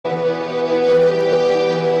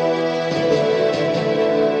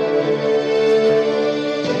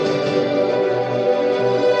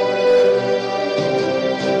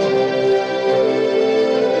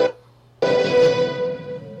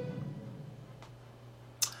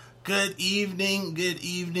Good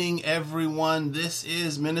evening, everyone. This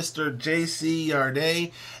is Minister J.C.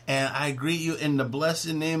 Yarday, and I greet you in the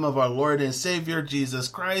blessed name of our Lord and Savior, Jesus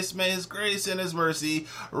Christ. May His grace and His mercy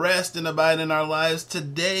rest and abide in our lives.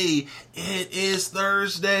 Today, it is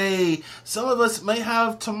Thursday. Some of us may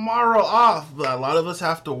have tomorrow off, but a lot of us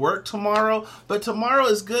have to work tomorrow. But tomorrow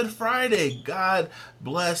is Good Friday. God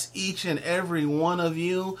bless each and every one of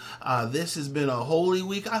you. This has been a holy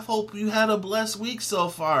week. I hope you had a blessed week so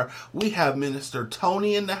far. We have Minister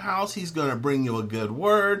Tony in the house. He's going to bring you a good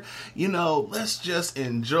word. Let's just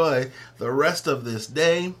enjoy the rest of this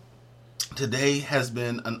day. Today has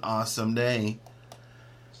been an awesome day.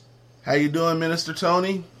 How you doing, Minister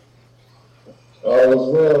Tony? All is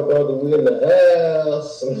well, brother. We in the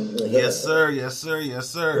house. Yes, sir.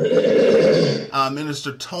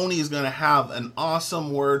 Minister Tony is going to have an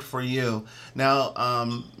awesome word for you. Now,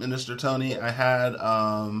 Minister Tony, I had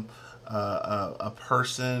a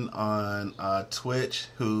person on Twitch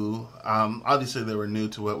who obviously they were new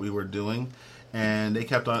to what we were doing, and they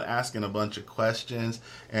kept on asking a bunch of questions.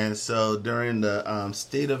 And so during the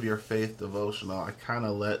State of Your Faith devotional, I kind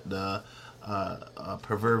of let the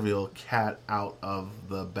proverbial cat out of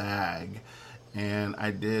the bag, and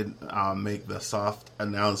I did make the soft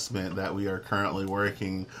announcement that we are currently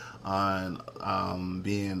working on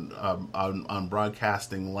being on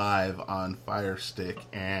broadcasting live on Fire Stick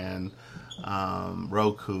and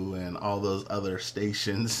Roku and all those other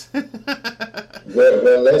stations.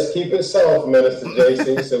 Well, let's keep it soft, Minister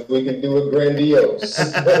JC, so we can do it grandiose.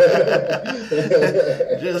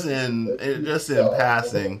 just in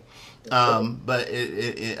passing, but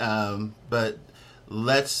but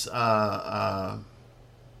let's how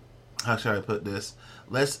should I put this?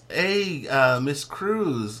 Miss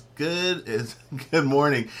Cruz, good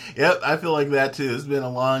morning. Yep, I feel like that too. It's been a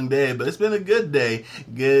long day, but it's been a good day.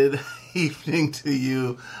 Good evening to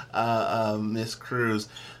you, Miss Cruz.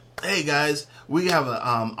 Hey guys, we have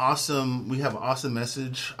an awesome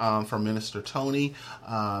message from Minister Tony.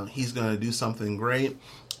 He's going to do something great.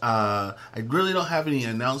 I really don't have any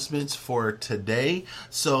announcements for today,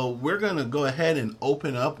 so we're going to go ahead and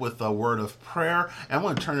open up with a word of prayer. And I'm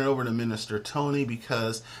going to turn it over to Minister Tony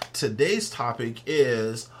because today's topic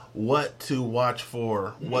is what to watch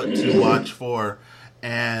for.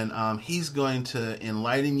 And he's going to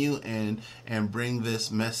enlighten you and bring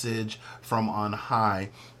this message from on high.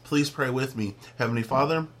 Please pray with me. Heavenly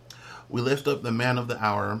Father, we lift up the man of the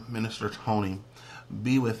hour, Minister Tony.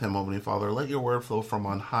 Be with him, Heavenly Father. Let your word flow from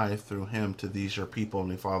on high through him to these your people,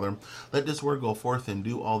 Heavenly Father. Let this word go forth and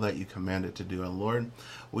do all that you command it to do. And Lord,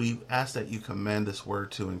 we ask that you command this word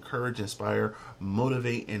to encourage, inspire,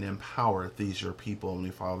 motivate, and empower these your people,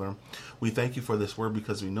 Heavenly Father. We thank you for this word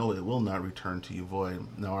because we know it will not return to you void.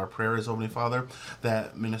 Now our prayer is, Heavenly Father,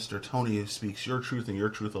 that Minister Tony speaks your truth and your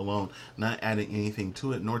truth alone, not adding anything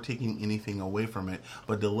to it, nor taking anything away from it,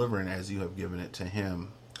 but delivering as you have given it to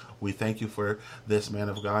him. We thank you for this man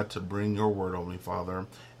of God to bring your word, Heavenly Father.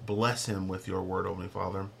 Bless him with your word, Heavenly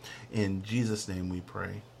Father. In Jesus' name we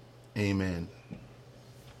pray. Amen.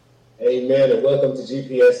 Amen, and welcome to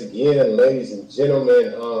GPS again, ladies and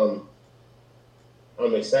gentlemen.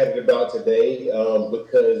 I'm excited about today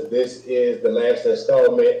because this is the last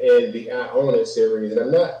installment in the I Own It series. And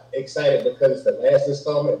I'm not excited because it's the last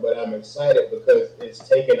installment, but I'm excited because it's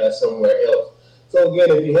taking us somewhere else. So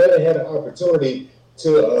again, if you haven't had an opportunity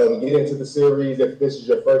to get into the series, if this is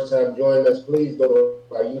your first time joining us, please go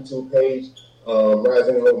to our YouTube page,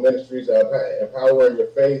 Rising Hope Ministries, Empowering Your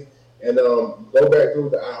Faith, and go back through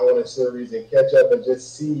the I Own It series and catch up and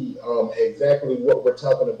just see exactly what we're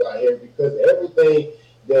talking about here, because everything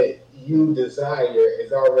that you desire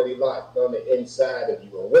is already locked on the inside of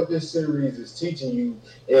you. And what this series is teaching you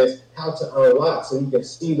is how to unlock so you can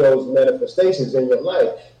see those manifestations in your life.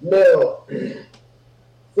 Now,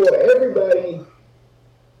 for everybody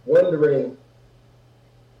wondering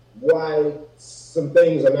why some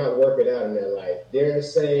things are not working out in their life, they're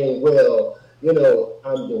saying, well,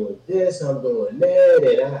 I'm doing this, I'm doing that,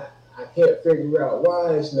 and I can't figure out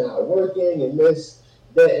why it's not working, and this,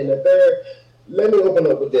 that, and the third. Let me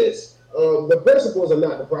open up with this. The principles are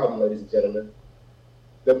not the problem, ladies and gentlemen.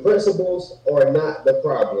 The principles are not the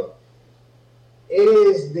problem. It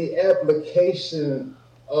is the application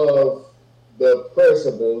of the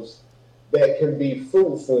principles that can be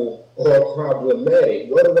fruitful or problematic.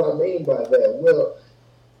 What do I mean by that? Well,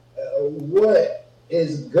 what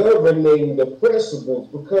is governing the principles?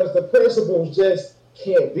 Because the principles just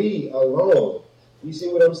can't be alone. You see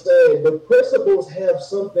what I'm saying? The principles have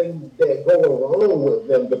something that go along with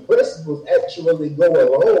them. The principles actually go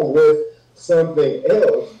along with something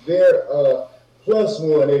else. They're plus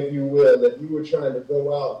one, if you will, if you were trying to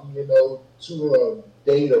go out, to a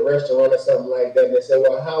date, a restaurant, or something like that, and they say,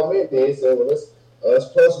 well, how many? They say, well, it's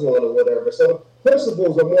plus one or whatever. So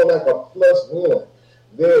principles are more like a plus one.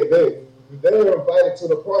 They're invited to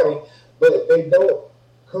the party, but they don't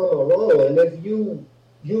come along. And if you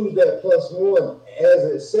use that plus one as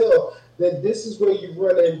itself, then this is where you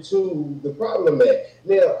run into the problem at.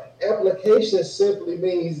 Now, application simply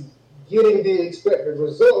means getting the expected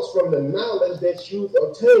results from the knowledge that you've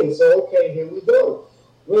obtained. So, okay, here we go.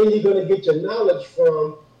 Where are you going to get your knowledge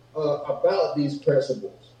from about these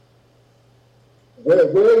principles?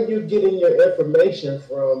 Where are you getting your information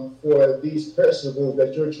from for these principles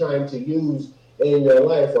that you're trying to use in your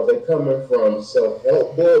life? Are they coming from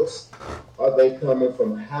self-help books? Are they coming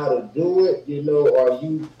from how to do it?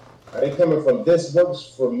 Are they coming from This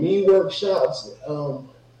Works For Me workshops?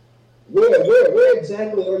 Where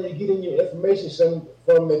exactly are you getting your information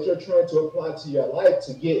from that you're trying to apply to your life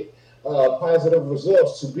to get positive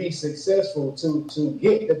results, to be successful, to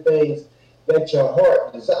get the things that your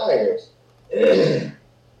heart desires?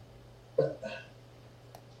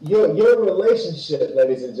 Your relationship,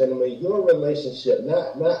 ladies and gentlemen, your relationship,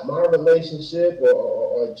 not my relationship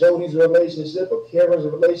or Jody's relationship or Kara's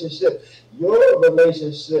relationship, your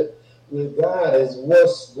relationship with God is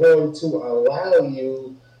what's going to allow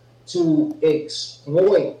you to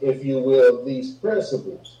exploit, if you will, these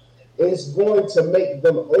principles. It's going to make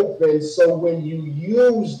them open so when you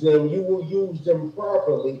use them, you will use them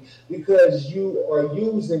properly because you are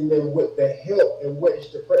using them with the help in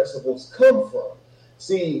which the principles come from.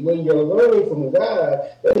 See, when you're learning from God,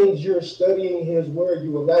 that means you're studying His Word.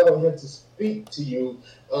 You're allowing Him to speak to you.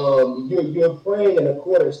 You're praying in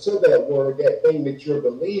accordance to that Word, that thing that you're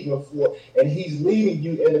believing for, and He's leading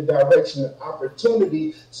you in the direction of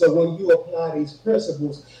opportunity. So when you apply these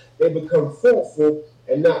principles, they become fruitful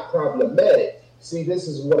and not problematic. See, this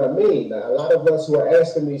is what I mean. Now, a lot of us who are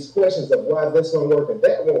asking these questions of why this won't work and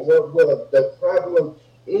that won't work, well, the problem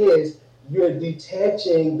is you're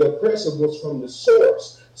detaching the principles from the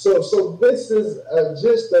source. So this is a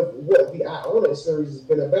gist of what the I Own It series has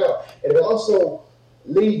been about. And it also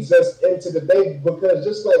leads us into the day because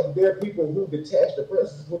just like there are people who detach the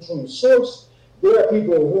principles from the source, there are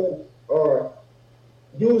people who are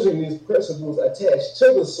using these principles attached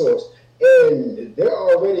to the source. And they're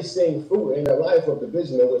already seeing fruit in the life of the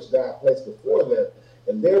vision in which God placed before them.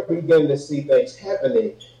 And they're beginning to see things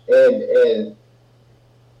happening. And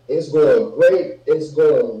it's going great. It's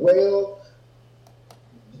going well.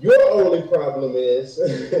 Your only problem is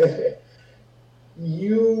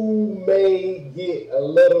you may get a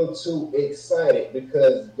little too excited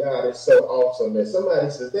because God is so awesome. And somebody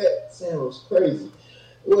says, that sounds crazy.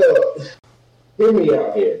 Well, hear me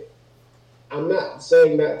out here. I'm not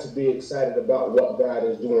saying not to be excited about what God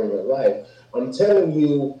is doing in your life. I'm telling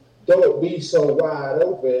you, don't be so wide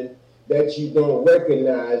open that you don't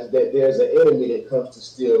recognize that there's an enemy that comes to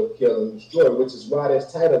steal, kill, and destroy, which is why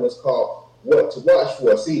this title is called What to Watch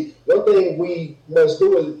For. See, one thing we must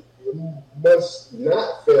do is must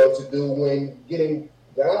not fail to do when getting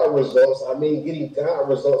God results. I mean, getting God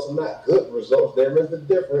results are not good results. There is a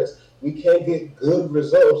difference. We can't get good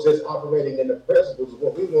results just operating in the principles.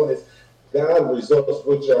 What we want is God results,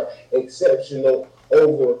 which are exceptional,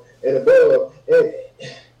 over and above. And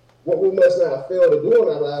what we must not fail to do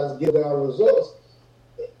in our lives is get our results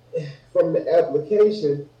from the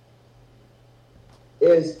application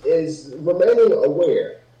is remaining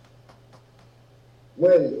aware.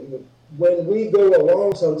 When we go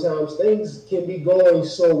along, sometimes things can be going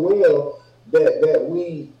so well that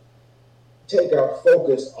we take our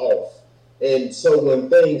focus off. And so when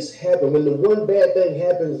things happen, when the one bad thing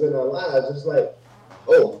happens in our lives, it's like,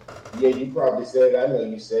 oh, yeah, you probably said it. I know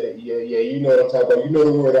you said it. Yeah, you know what I'm talking about. You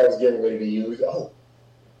know the word I was getting ready to use. Oh,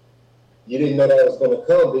 you didn't know that was going to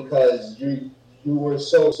come because you were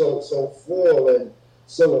so full and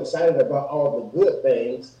so excited about all the good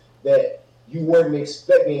things that you weren't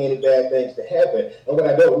expecting any bad things to happen. And what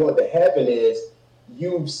I don't want to happen is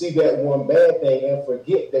you see that one bad thing and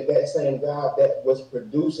forget that same God that was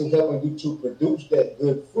helping you to produce that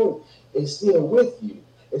good fruit is still with you.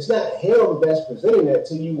 It's not Him that's presenting that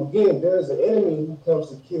to you. Again, there's an enemy who comes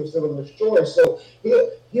to kill, steal, and destroy. So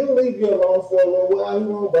he'll leave you alone for a little while. He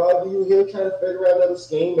won't bother you. He'll try to figure out another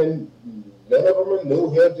scheme, and none of them are new.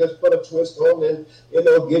 He'll just put a twist on and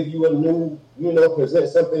give you a new, present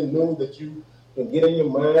something new that you can get in your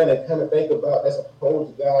mind and kind of think about as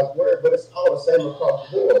opposed to God's word, but it's all the same across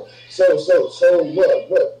the board. So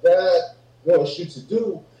what God wants you to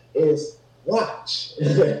do is watch.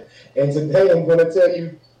 And today I'm going to tell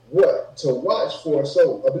you what to watch for.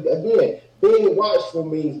 So again, being watchful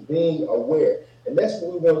means being aware. And that's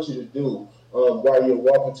what we want you to do while you're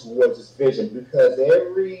walking towards this vision, because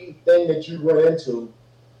everything that you run into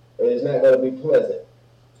is not going to be pleasant.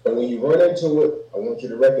 But when you run into it, I want you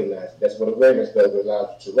to recognize it. That's what awareness does. It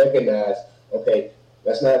allows you to recognize, okay,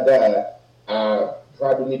 that's not God. I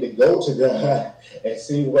probably need to go to God and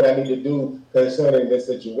see what I need to do concerning this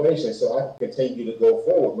situation so I can continue to go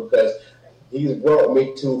forward, because He's brought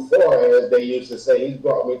me too far, as they used to say. He's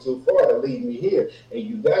brought me too far to leave me here. And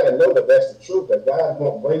you got to know that that's the truth, that God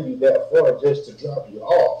won't bring you that far just to drop you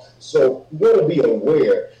off. So you got to be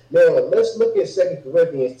aware. Now, let's look at 2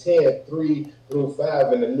 Corinthians 10, 3 through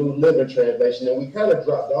 5 in the New Living Translation. And we kind of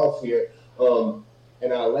dropped off here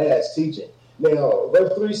in our last teaching. Now,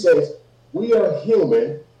 verse 3 says, we are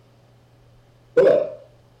human, but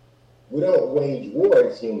we don't wage war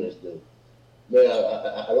as humans do. Now,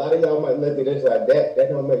 a lot of y'all might look at this like that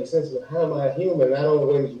don't make sense. But how am I human? I don't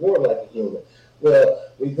wage war like a human. Well,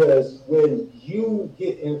 because when you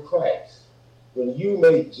get in Christ, when you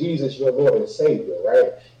make Jesus your Lord and Savior,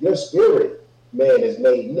 right? Your spirit, man, is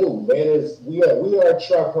made new. Man, we are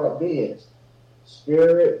tripart beings: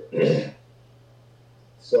 spirit,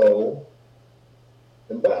 soul,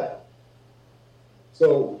 and body.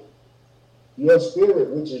 So your spirit,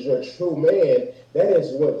 which is your true man, that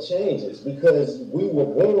is what changes, because we were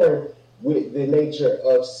born with the nature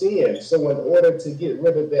of sin. So in order to get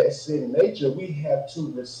rid of that sin nature, we have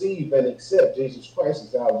to receive and accept Jesus Christ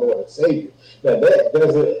as our Lord and Savior. Now, that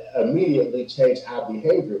doesn't immediately change our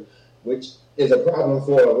behavior, which is a problem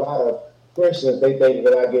for a lot of Christians. They think,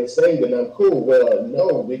 when I get saved and I'm cool. Well,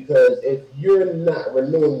 no, because if you're not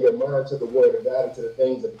renewing your mind to the Word of God and to the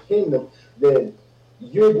things of the kingdom, then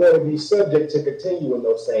you're going to be subject to continue in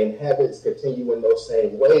those same habits, continue in those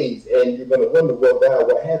same ways, and you're going to wonder, well, God,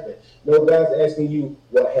 what happened? No, God's asking you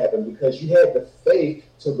what happened, because you had the faith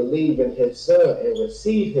to believe in His Son and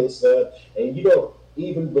receive His Son, and you don't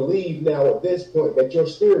even believe now at this point that your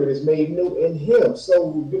spirit is made new in Him.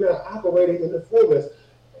 So you're not operating in the fullness.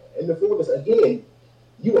 In the fullness, again,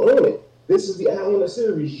 you own it. This is the I Own It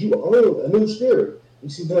series. You own a new spirit. You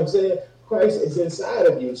see what I'm saying? Christ is inside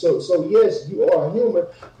of you. So yes, you are human,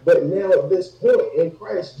 but now at this point in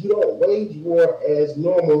Christ, you don't wage war as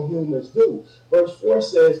normal humans do. Verse 4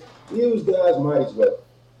 says, use God's mighty weapons.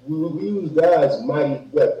 We will use God's mighty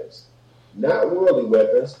weapons, not worldly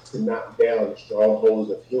weapons, to knock down the strongholds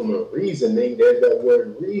of human reasoning. There's that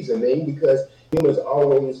word reasoning, because humans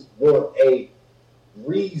always want a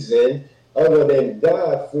reason other than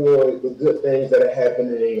God for the good things that are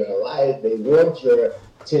happening in your life. They want your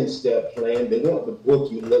 10-step plan. They want the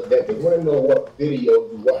book you looked at. They want to know what video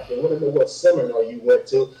you watched. They want to know what seminar you went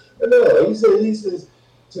to. But no, he says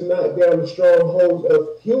to knock down the strongholds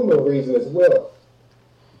of human reason as well.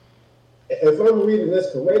 If I'm reading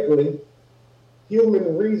this correctly,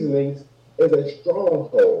 human reasoning is a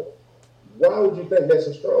stronghold. Why would you think that's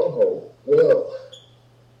a stronghold? Well,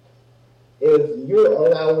 if you're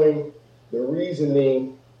allowing the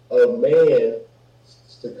reasoning of man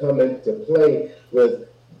to come into play with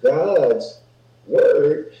God's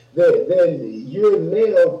word, then you're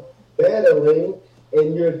now battling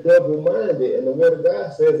and you're double-minded. And the word of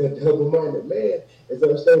God says a double-minded man is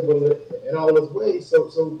unstable in all his ways. So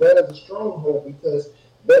that is a stronghold, because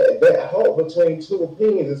that halt between two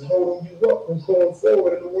opinions is holding you up from going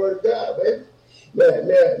forward in the word of God, baby. Now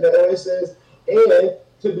it says, and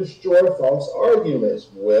to destroy false arguments.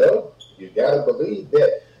 Well, you got to believe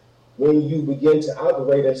that when you begin to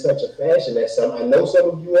operate in such a fashion that I know some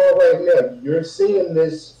of you are right now, you're seeing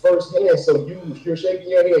this firsthand, so you're shaking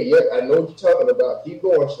your head. Yep, I know what you're talking about. Keep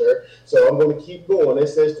going, sir. So I'm going to keep going. It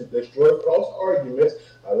says to destroy false arguments.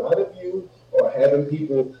 A lot of you are having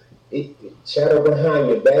people chatter behind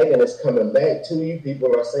your back, and it's coming back to you.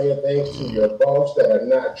 People are saying things to your boss that are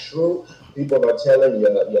not true. People are telling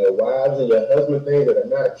your wives and your husband things that are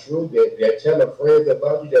not true. They're telling friends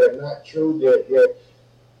about you that are not true. They're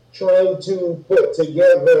trying to put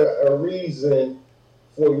together a reason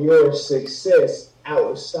for your success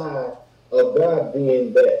outside of God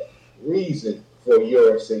being that reason for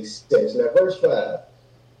your success. Now, verse 5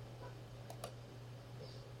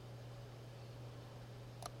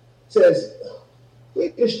 says, we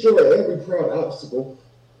destroy every proud obstacle.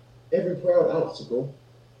 What is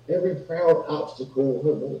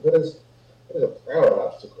a proud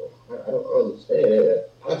obstacle? I don't understand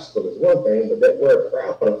it. Obstacle is one thing, but that word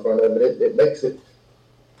proud in front of it makes it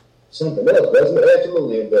something else, doesn't it?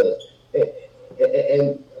 Absolutely it does.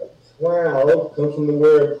 And proud comes from the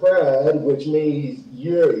word pride, which means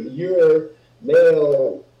you're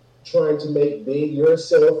now trying to make big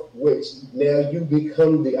yourself, which now you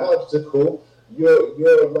become the obstacle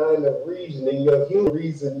your line of reasoning, your human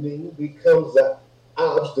reasoning becomes an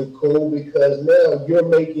obstacle because now you're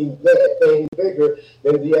making that thing bigger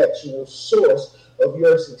than the actual source of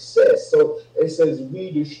your success. So it says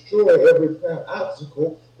we destroy every proud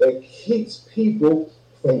obstacle that keeps people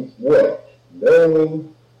from what?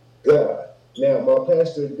 Knowing God. Now, my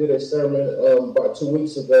pastor did a sermon about 2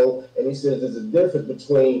 weeks ago, and he says there's a difference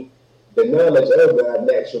between the knowledge of God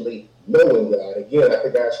and actually knowing God. Again, I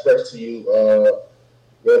think I expressed to you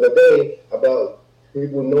the other day about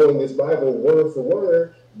people knowing this Bible word for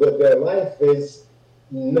word, but their life is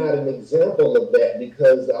not an example of that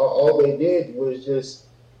because all they did was just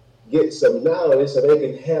get some knowledge so they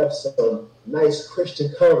can have some nice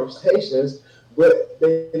Christian conversations, but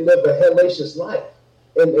they live a hellacious life.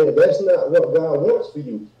 And that's not what God wants for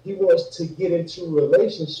you. He wants to get into a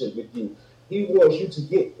relationship with you. He wants you to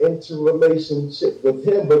get into a relationship with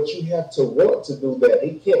him, but you have to want to do that.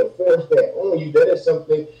 He can't force that on you. That is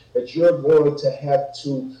something that you're going to have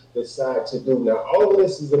to decide to do. Now, all of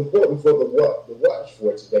this is important for the watch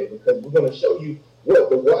for today because we're going to show you what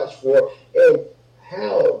to watch for and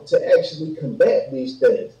how to actually combat these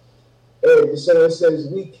things. And so it says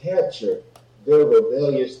we capture their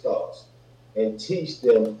rebellious thoughts and teach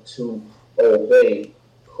them to obey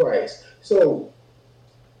Christ. So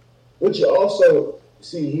what you also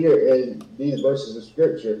see here in these verses of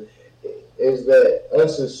scripture is that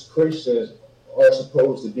us as Christians are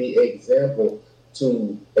supposed to be examples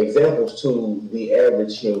to the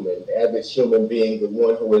average human. The average human being the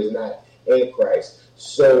one who is not in Christ.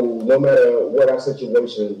 So no matter what our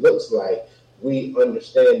situation looks like, we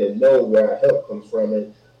understand and know where our help comes from,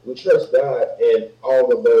 and we trust God in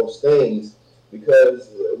all of those things because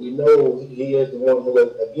we know He is the one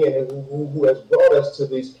who has brought us to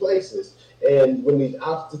these places. And when these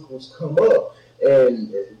obstacles come up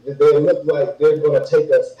and they look like they're going to take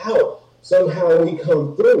us out, somehow we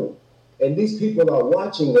come through. And these people are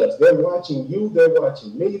watching us. They're watching you. They're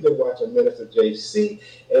watching me. They're watching Minister JC.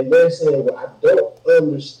 And they're saying, well, I don't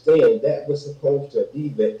understand. That was supposed to be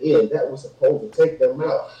the end. That was supposed to take them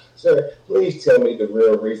out. Sir, please tell me the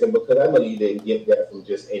real reason, because I know you didn't get that from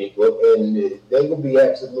just any book. And they will be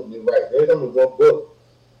absolutely right. There's only one book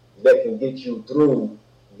that can get you through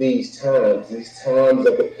these times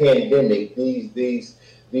of the pandemic,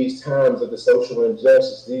 these times of the social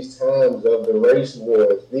injustice, these times of the race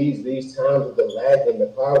wars, these times of the lack and the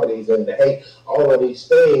poverties and the hate, all of these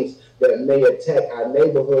things that may attack our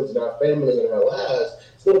neighborhoods and our families and our lives.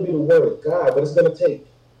 It's going to be the word of God, but it's going to take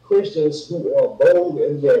Christians who are bold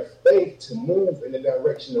in their faith to move in the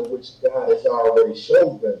direction in which God has already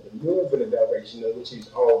showed them, to move in the direction in which He's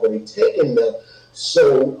already taken them.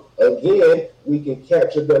 So, again, we can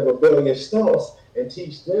capture their rebellious thoughts and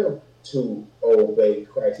teach them to obey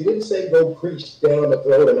Christ. He didn't say go preach down the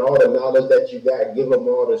throat and all the knowledge that you got, give them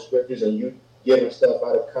all the scriptures and you giving stuff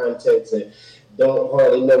out of context and don't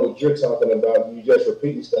hardly know what you're talking about. You just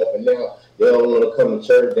repeating stuff and now they don't want to come to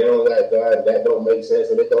church. They don't like God. And that don't make sense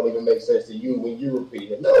and it don't even make sense to you when you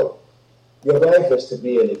repeat it. No, your life is to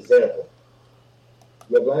be an example.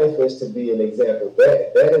 Your life is to be an example.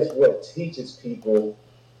 That is what teaches people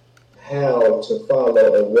how to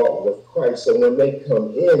follow and walk with Christ. So when they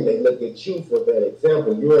come in, they look at you for that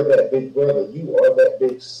example. You are that big brother. You are that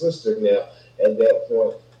big sister now at that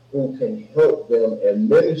point who can help them and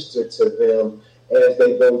minister to them as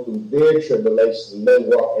they go through their tribulations and they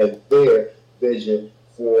walk in their vision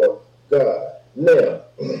for God. Now,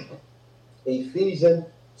 Ephesians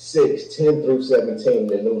 6:10 through 17,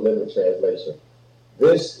 the New Living Translation.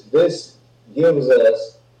 This gives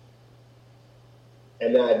us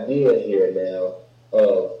an idea here now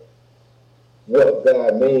of what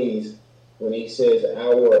God means when He says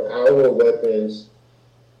our weapons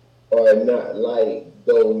are not like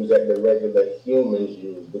those that the regular humans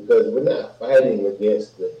use, because we're not fighting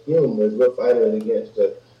against the humans, we're fighting against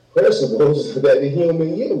the principles that the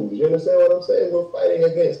human use. You understand what I'm saying? We're fighting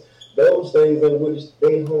against those things in which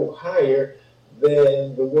they hold higher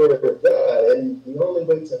than the word of God. And the only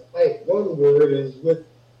way to fight one word is with,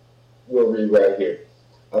 we'll read right here.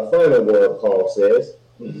 A final word, Paul says,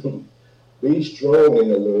 be strong in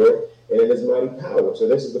the Lord and in His mighty power. So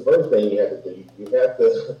this is the first thing you have to do. You have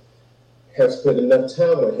to spent enough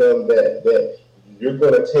time with Him that you're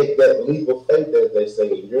going to take that leap of faith, as they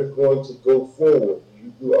say. You're going to go forward.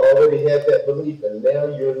 You already have that belief, and now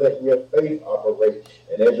you're letting your faith operate.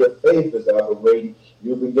 And as your faith is operating,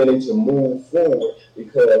 you're beginning to move forward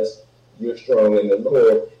because you're strong in the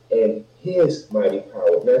Lord and His mighty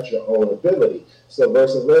power, not your own ability. So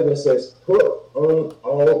verse 11 says, put on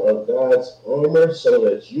all of God's armor so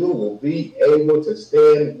that you will be able to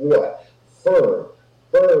stand what? Firm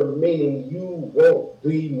firm, meaning you won't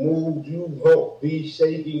be moved, you won't be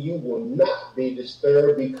shaken, you will not be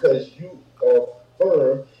disturbed because you are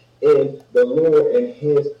firm in the Lord and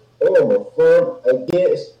his armor. Firm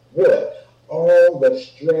against what? All the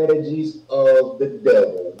strategies of the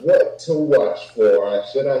devil. What to watch for, or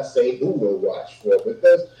should I say who to watch for?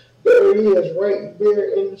 Because there he is right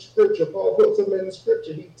there in the scripture. Paul puts him in the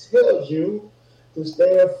scripture. He tells you to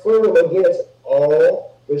stand firm against all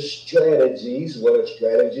the strategies. What are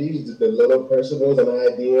strategies? The little principles and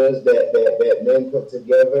ideas that men put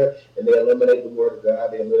together, and they eliminate the word of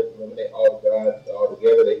God. They eliminate all God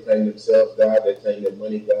altogether. They claim themselves God. They claim their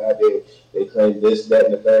money God. They claim this, that,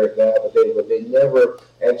 and the third God, but they never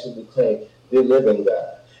actually claim the living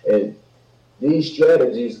God. And these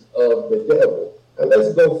strategies of the devil. Now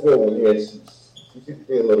let's go forward here and see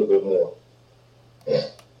a little bit more.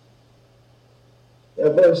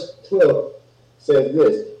 Now, verse 12 says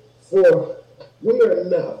this: For we are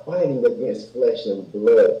not fighting against flesh and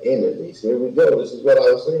blood enemies. Here we go. This is what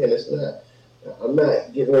I was saying. I'm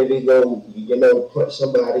not getting ready to go, punch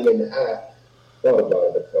somebody in the eye. Thought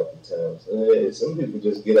about it a couple times. And some people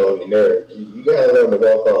just get on your nerves. You got to learn to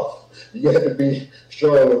walk off. You got to be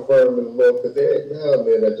strong and firm in the Lord, because now and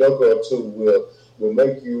then a joke or two will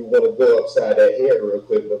make you want to go upside that head real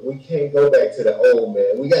quick. But we can't go back to the old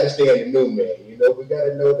man. We got to stay in the new man. We got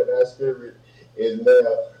to know that our spirit is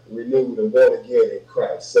now renewed and born again in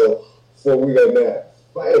Christ. So, for we are not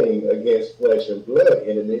fighting against flesh and blood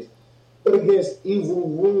enemies, but against evil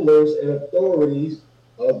rulers and authorities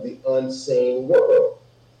of the unseen world,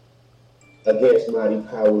 against mighty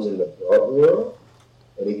powers in the dark world,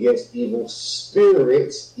 and against evil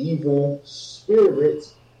spirits,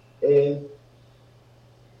 and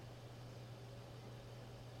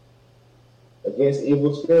against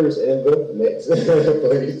evil spirits in the next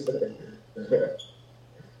place.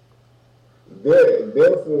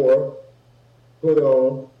 Therefore, put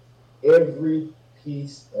on every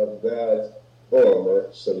piece of God's armor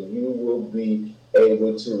so you will be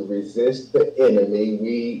able to resist the enemy.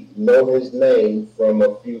 We know his name from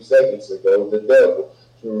a few seconds ago, the devil,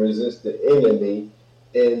 to resist the enemy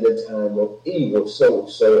in the time of evil. So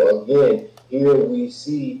again, here we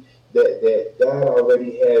see that God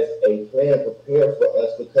already has a plan prepared for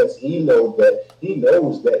us, because he knows that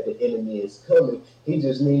the enemy is coming. He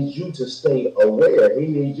just needs you to stay aware. He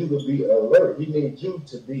needs you to be alert. He needs you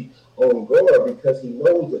to be on guard, because he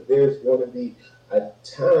knows that there's going to be a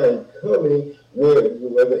time coming where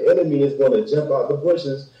the enemy is going to jump out the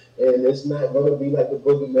bushes, and it's not going to be like the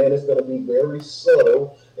boogeyman. It's going to be very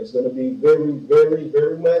subtle. It's going to be very, very,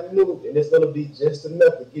 very minute, and it's going to be just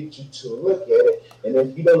enough to get you to look at it. And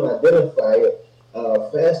if you don't identify it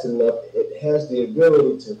fast enough, it has the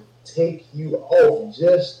ability to take you off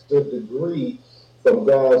just a degree from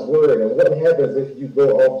God's word. And what happens if you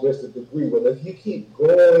go off just a degree? Well, if you keep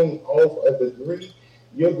going off a degree,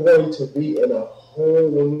 you're going to be in a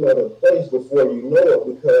whole other place before you know it,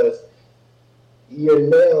 because you're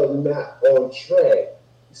now not on track.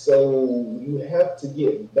 So you have to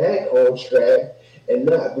get back on track and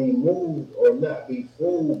not be moved or not be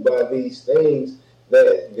fooled by these things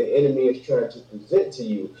that the enemy is trying to present to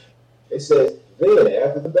you. It says, then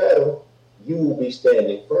after the battle, you will be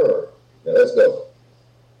standing firm. Now let's go.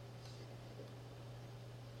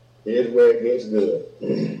 Here's where it gets good.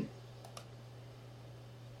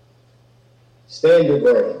 Stand your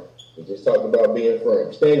ground. We just talked about being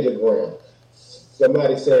firm. Stand your ground.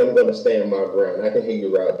 Somebody say, I'm going to stand my ground. I can hear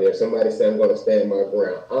you out there. Somebody say, I'm going to stand my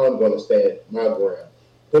ground. I'm going to stand my ground.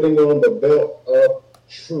 Putting on the belt of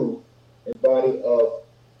truth and body of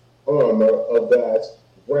armor of God's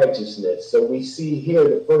righteousness. So we see here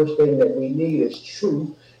the first thing that we need is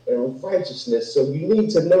truth and righteousness. So you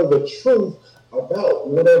need to know the truth about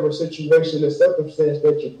whatever situation and circumstance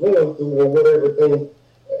that you're going through, or whatever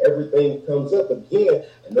everything comes up. Again,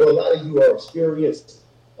 I know a lot of you are experiencing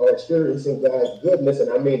God's goodness, and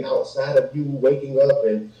I mean outside of you waking up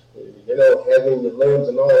and having your limbs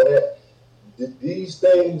and all of that. These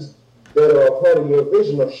things that are a part of your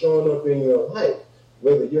vision are showing up in your life,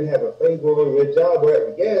 whether you're having favor on your job or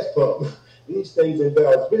at the gas pump. These things in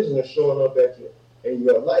God's vision are showing up in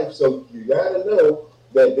your life. So you got to know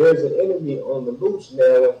that there's an enemy on the loose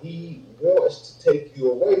now, and he wants to take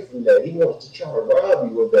you away from that. He wants to try to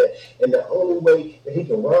rob you of that. And the only way that he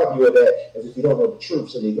can rob you of that is if you don't know the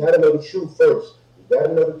truth. So you got to know the truth first. You got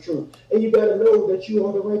to know the truth. And you got to know that you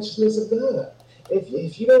are the righteousness of God.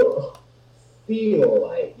 If you don't feel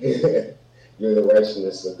like you're the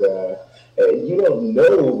righteousness of God, and you don't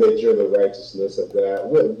know that you're the righteousness of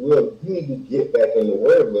God, you need to get back in the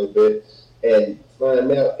Word a little bit and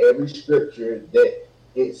find out every scripture that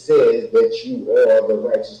it says that you are the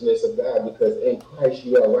righteousness of God, because in Christ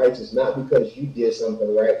you are righteous, not because you did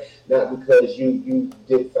something right, not because you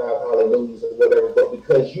did 5 hallelujahs or whatever, but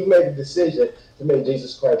because you made a decision to make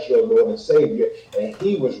Jesus Christ your Lord and Savior, and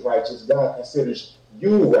he was righteous. God considers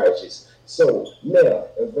you righteous. So now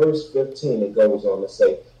in verse 15 it goes on to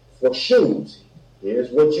say, for shoes,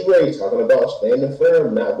 here's what you read, talking about standing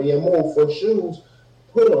firm, not being moved. For shoes,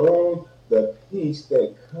 put on the peace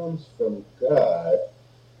that comes from God.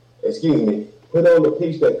 Put on the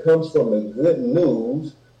peace that comes from the good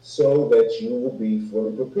news, so that you will be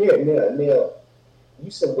fully prepared. Now,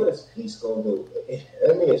 you said, what is peace going to do?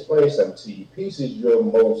 Let me explain something to you. Peace is your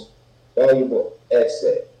most valuable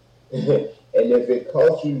asset. And if it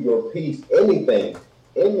costs you your peace, anything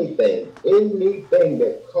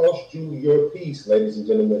that costs you your peace, ladies and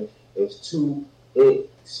gentlemen, is too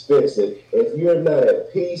expensive. If you're not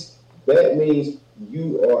at peace, that means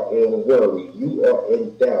you are in worry, you are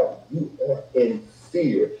in doubt, you are in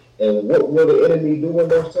fear. And what will the enemy do in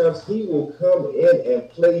those times? He will come in and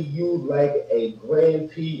play you like a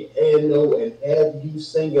grand piano and have you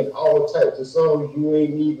singing all types of songs you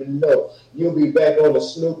ain't even know. You'll be back on the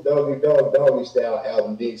Snoop Doggy Dogg Doggy Style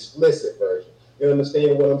album, the explicit version. You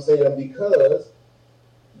understand what I'm saying? Because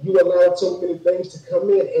you allow so many things to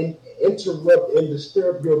come in and interrupt and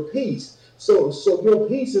disturb your peace. So your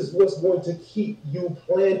peace is what's going to keep you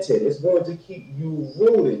planted. It's going to keep you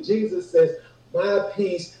rooted. Jesus says, my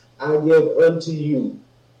peace I give unto you.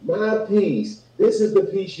 My peace. This is the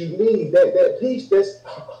peace you need. That peace that's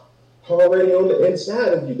already on the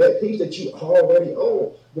inside of you. That peace that you already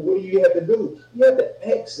own. But what do you have to do? You have to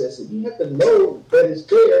access it. You have to know that it's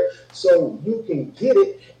there so you can get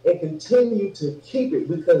it and continue to keep it,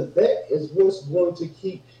 because that is what's going to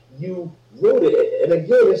keep you rooted. And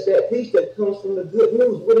again, it's that peace that comes from the good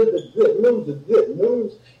news. What is the good news? The good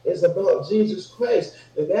news is about Jesus Christ,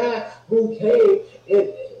 the guy who came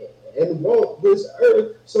and walked this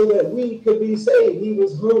earth so that we could be saved. He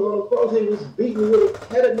was hung on the cross. He was beaten with a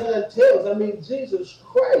cat of nine tails. I mean, Jesus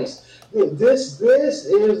Christ. This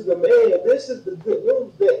is the man. This is the good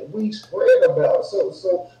news that we spread about.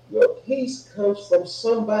 So your peace comes from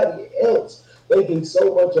somebody else thinking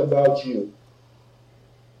so much about you,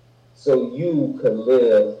 so you can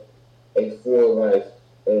live a full life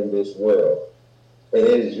in this world. And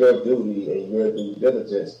it is your duty and your due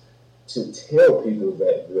diligence to tell people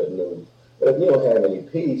that good news. But if you don't have any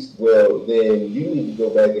peace, well, then you need to go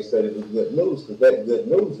back and study the good news, because that good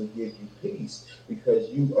news will give you peace, because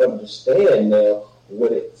you understand now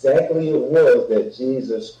what exactly it was that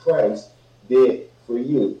Jesus Christ did for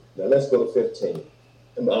you. Now let's go to 15,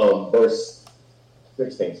 verse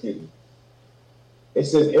 16, excuse me. It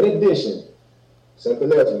says, in addition,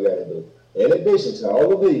 something else we got to do. In addition to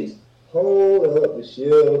all of these, hold up the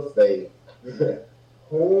shield of faith.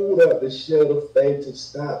 Hold up the shield of faith to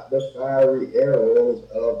stop the fiery arrows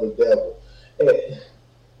of the devil.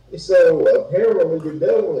 And so apparently the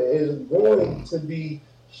devil is going to be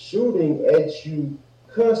shooting at you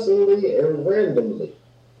constantly and randomly.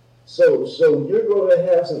 So you're going to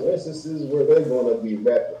have some instances where they're going to be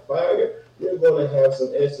rapid fire. You're going to have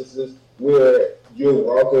some instances where you're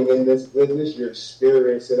walking in this goodness, you're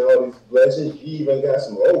experiencing all these blessings, you even got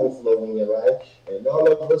some overflow in your life, and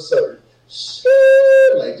all of a sudden,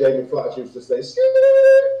 like Jamie Foxx used to say,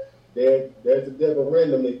 there's the devil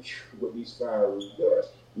randomly with these fiery darts.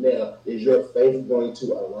 Now, is your faith going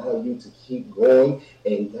to allow you to keep going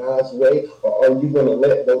in God's way, or are you going to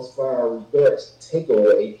let those fiery darts take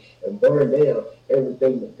away and burn down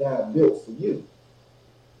everything that God built for you?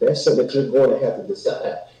 That's something that you're going to have to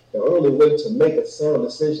decide. The only way to make a sound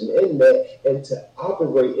decision in that and to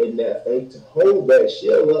operate in that faith, to hold that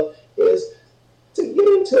shield up, is to get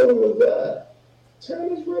in tune with God. Turn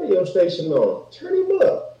his radio station on. Turn him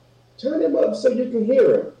up. Turn him up so you can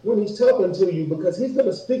hear him when he's talking to you, because he's going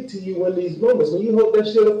to speak to you in these moments. When you hold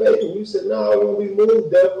that shield of faith and you say, no, I won't be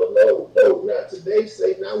moved, devil. No, not today,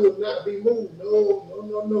 Satan. I will not be moved. No.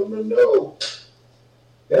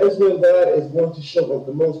 That is when God is going to show up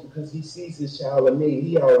the most, because he sees his child in need.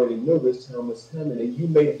 He already knew this time was coming, and you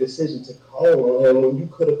made a decision to call on him when you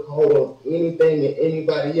could have called on anything and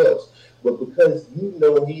anybody else. But because you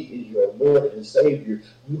know he is your Lord and Savior,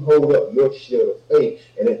 you hold up your shield of faith,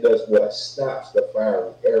 and it does what? Stops the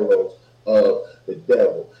fiery arrows of the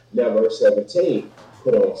devil. Now, verse 17,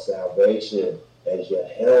 put on salvation as your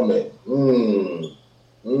helmet.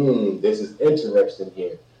 This is interesting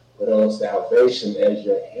here. Put on salvation as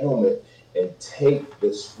your helmet and take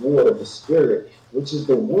the sword of the Spirit, which is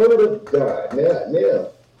the word of God. Now,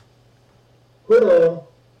 put on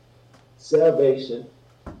salvation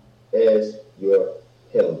as your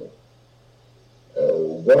helmet.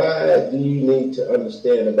 Why do you need to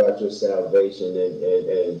understand about your salvation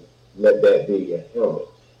and let that be your helmet?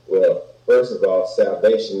 Well, first of all,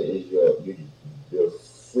 salvation is your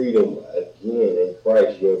freedom again in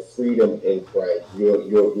Christ, your freedom in Christ, your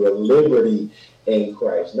liberty in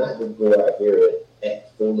Christ. Not to go out there and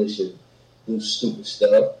act foolish and do stupid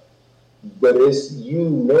stuff, but it's you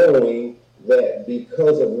knowing that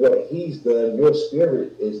because of what he's done, your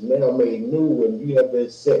spirit is now made new and you have been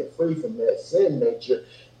set free from that sin nature.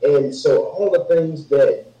 And so all the things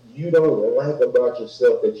that you don't like about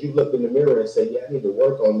yourself, that you look in the mirror and say, yeah, I need to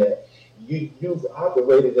work on that. You've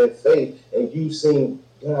operated in faith and you've seen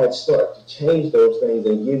God start to change those things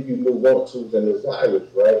and give you new wants and desires,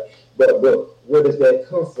 right? But where does that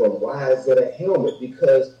come from? Why is it a helmet?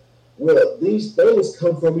 Because well, these things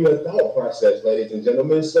come from your thought process, ladies and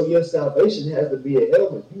gentlemen. So your salvation has to be a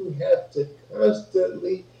helmet. You have to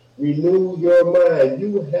constantly renew your mind.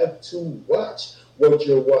 You have to watch what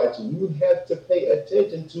you're watching. You have to pay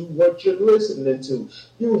attention to what you're listening to.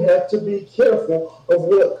 You have to be careful of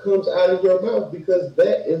what comes out of your mouth because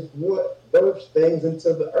that is what births things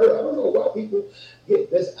into the earth. I don't know why people get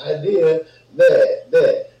this idea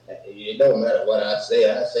that it don't matter what I say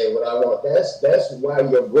what I want. That's why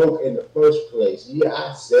you're broke in the first place. Yeah,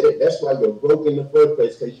 I said it. That's why you're broke in the first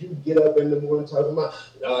place, because you get up in the morning talking about,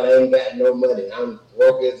 Lord, I ain't got no money. I'm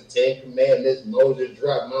broke as the Ten Commandments. Moses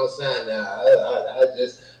dropped Mount Sinai.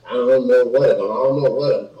 I don't know what I'm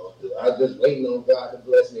going to do. I'm just waiting on God to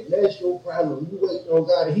bless me. That's your problem. You waiting on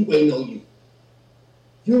God and he waiting on you.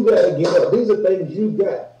 You got to get up. These are things you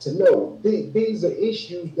got to know. These are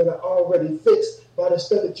issues that are already fixed by the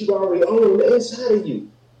stuff that you already own on the inside of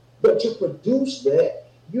you. But to produce that,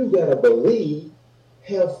 you got to believe,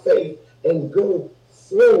 have faith, and go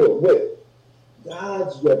forward with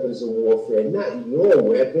God's weapons of warfare, not your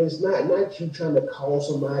weapons, not you trying to call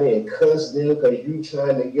somebody and cuss them because you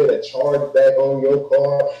trying to get a charge back on your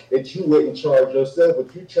car that you wouldn't charge yourself,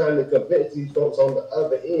 but you trying to convince these folks on the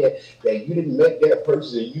other end that you didn't make that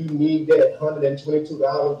purchase and you need that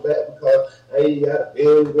 $122 back because hey, you got a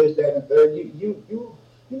bill, this, that, and third. You're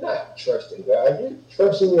not trusting God. You're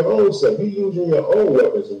trusting your own self. You're using your own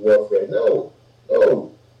weapons of warfare. No.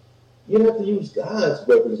 You have to use God's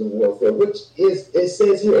weapons of warfare, which is, it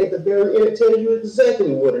says here at the very end, it tells you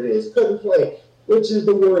exactly what it is, cut and plain, which is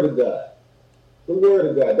the Word of God. The Word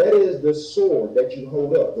of God. That is the sword that you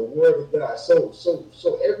hold up, the Word of God.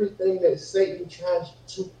 So everything that Satan tries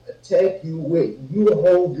to attack you with, you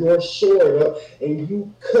hold your sword up and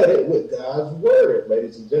you cut it with God's Word,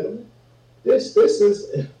 ladies and gentlemen. This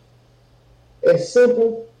is as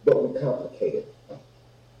simple, but complicated.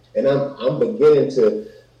 And I'm beginning to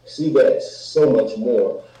see that so much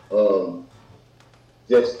more.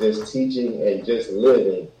 Just this teaching and just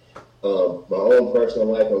living my own personal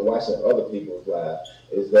life and watching other people's lives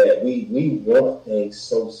is that we want things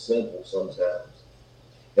so simple sometimes.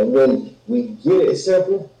 And when we get it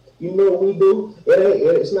simple, you know what we do?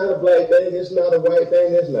 It's not a black thing, it's not a white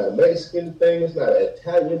thing, it's not a Mexican thing, it's not an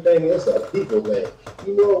Italian thing, it's a people thing.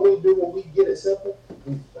 You know what we do when we get it simple?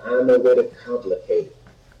 We find a way to complicate it.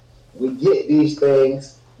 We get these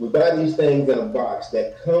things, we buy these things in a box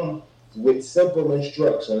that come with simple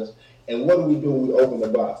instructions, and what do? We open the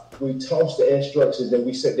box. We toss the instructions and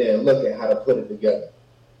we sit there and look at how to put it together.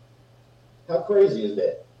 How crazy is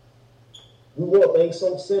that? We want things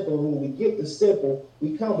so simple, and when we get the simple,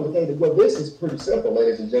 we complicate it. Well, this is pretty simple,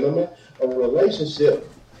 ladies and gentlemen. A relationship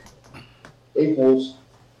equals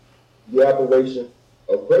the operation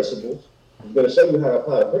of principles. I'm going to show you how to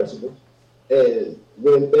apply the principles. And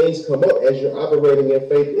when things come up as you're operating in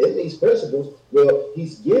faith in these principles, well,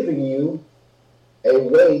 he's giving you a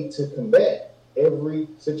way to combat every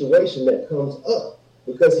situation that comes up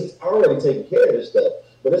because he's already taken care of this stuff.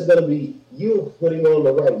 But it's going to be you putting on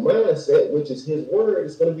the right mindset, which is his word.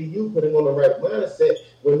 It's going to be you putting on the right mindset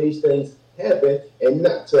when these things happen and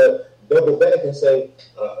not to double back and say,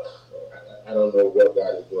 I don't know what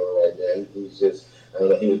God is doing right now. He's just, I don't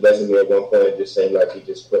know, he was blessing me at one point. It just seemed like he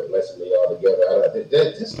just quit blessing me all together.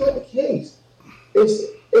 That's not the case.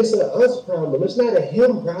 It's a us problem. It's not a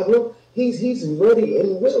him problem. He's ready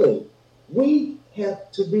and willing. We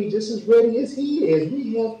have to be just as ready as he is.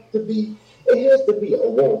 We have to be. It has to be a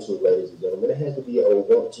want to, ladies and gentlemen. It has to be a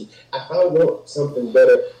want to. If I want something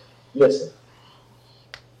better, listen.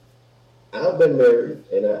 I've been married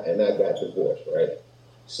and I got divorced, right?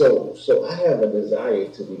 So I have a desire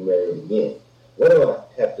to be married again. What do I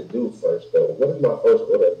have to do first, though? What is my first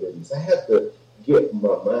order of business? I have to get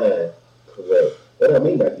my mind correct. What do I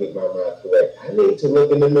mean by get my mind correct? I need to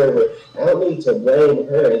look in the mirror. I don't need to blame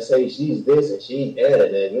her and say she's this and she's that,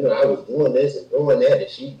 and then I was doing this and doing that, and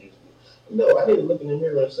she No, I didn't look in the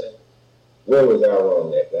mirror and say, where was I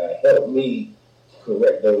wrong at, God? Help me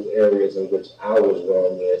correct those areas in which I was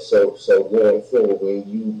wrong at. So going forward, when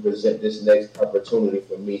you present this next opportunity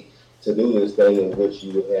for me to do this thing in which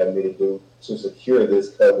you would have me to do to secure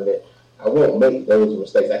this covenant, I won't make those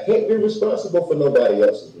mistakes. I can't be responsible for nobody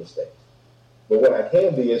else's mistakes. But what I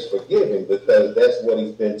can be is forgiving, because that's what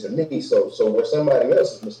he's been to me. So where somebody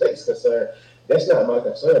else's mistakes concerned, that's not my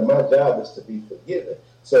concern. My job is to be forgiven.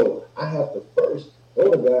 So I have to first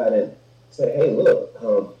go to God and say, hey, look,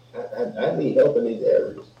 I need help in these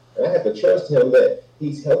areas. And I have to trust him that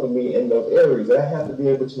he's helping me in those areas. And I have to be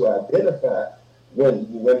able to identify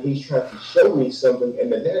when he's trying to show me something in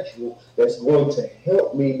the natural that's going to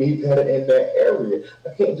help me be better in that area.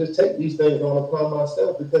 I can't just take these things on upon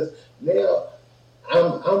myself, because now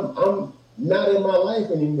I'm not in my life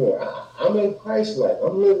anymore. I'm in Christ's life.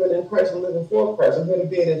 I'm living in Christ. I'm living for Christ. I'm going to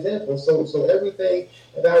be an example. So everything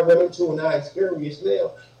that I run into and I experience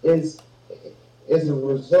now is a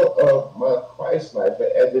result of my Christ life,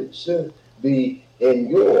 as it should be in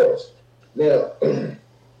yours. Now,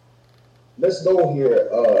 let's go here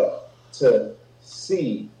to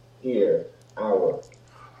see here our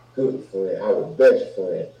good friend, our best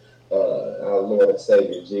friend, our Lord and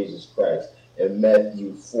Savior, Jesus Christ, in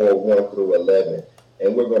Matthew 4:1-11.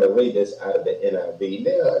 And we're going to read this out of the NIV.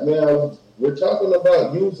 Now, we're talking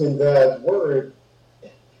about using God's word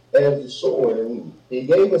as a sword, and he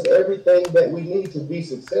gave us everything that we need to be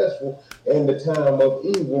successful in the time of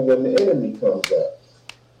evil when the enemy comes up.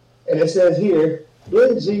 And it says here,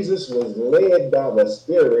 then Jesus was led by the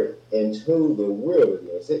Spirit into the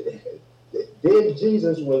wilderness. Then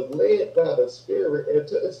Jesus was led by the Spirit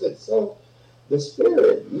into, it said, so the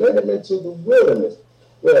Spirit led him into the wilderness.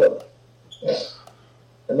 Well,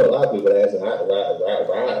 I know a lot of people asking,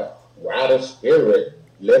 why the Spirit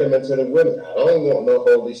led him into the wilderness? I don't want no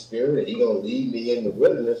Holy Spirit. He going to lead me in the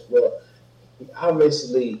wilderness. Well, he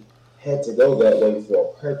obviously had to go that way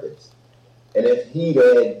for a purpose. And if he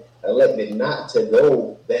had elected not to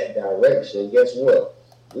go that direction, guess what?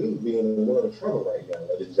 We would be in a world of trouble right now,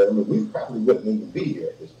 ladies and gentlemen. We probably wouldn't even be here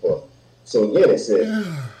at this point. So again, it says,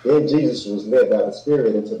 then Jesus was led by the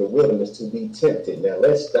Spirit into the wilderness to be tempted. Now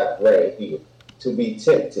let's stop right here. To be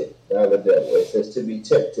tempted by the devil. It says to be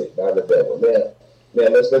tempted by the devil. Now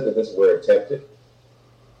let's look at this word tempted,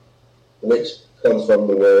 which comes from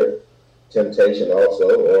the word temptation also,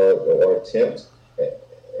 or tempt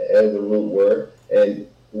as the root word. And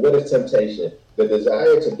what is temptation? The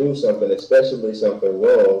desire to do something, especially something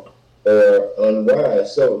wrong or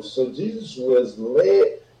unwise. So Jesus was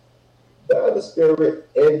led by the Spirit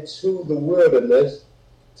into the wilderness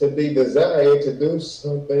to be desired to do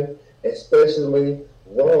something especially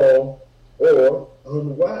wrong or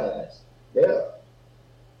unwise. Now,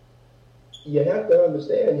 you have to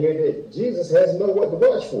understand here that Jesus has to know what to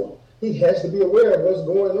watch for. He has to be aware of what's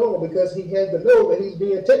going on, because he has to know that he's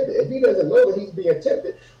being tempted. If he doesn't know that he's being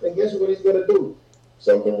tempted, then guess what he's going to do?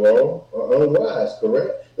 Something wrong or unwise,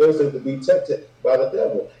 correct? It says to be tempted by the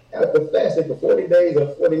devil. After fasting for 40 days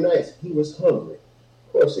and 40 nights, he was hungry.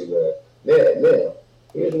 Of course he was. Now,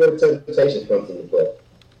 here's where temptation comes into play.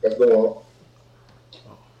 Let's go on.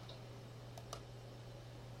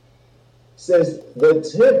 It says the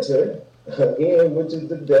tempter, again, which is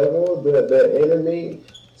the devil, the enemy,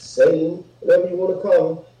 Satan, whatever you want to call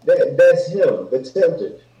him, that's him, the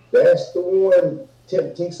tempter. That's the one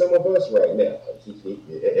tempting some of us right now.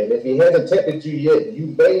 And if he hasn't tempted you yet, you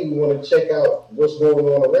may want to check out what's going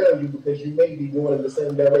on around you, because you may be going in the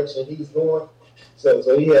same direction he's going.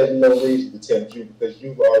 So he has no reason to tempt you, because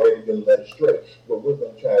you've already been led astray. What we're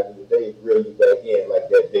going to try to do today is reel you back in like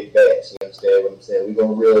that big bass. You understand what I'm saying? We're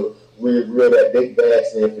going to reel that big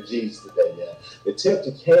bass in for Jesus today, now. The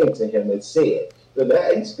tempter came to him and said, so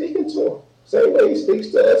now he's speaking to him. Same way he speaks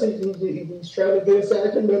to us. He's trying to get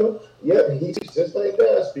inside your middle. Yep, he's just like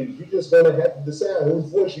God speaks. You're just going to have to decide whose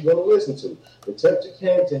voice you're going to listen to. The tempter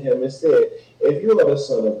came to him and said, if you are the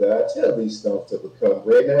Son of God, tell these stones to become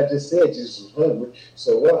bread. Now I just said Jesus was hungry.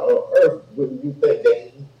 So why on earth wouldn't you think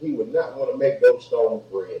that he would not want to make those stones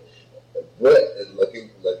bread? But look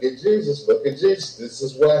at Jesus. Look at Jesus. This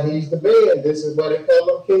is why he's the man. This is why they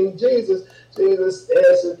call him King Jesus. Jesus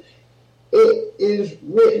answered, it is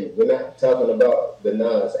written. We're not talking about the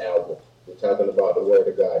Nas album. We're talking about the Word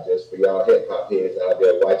of God. Just for y'all hip hop heads out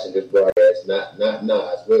there watching this broadcast, not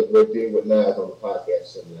Nas. We'll deal with Nas on the podcast,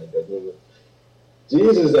 something like that.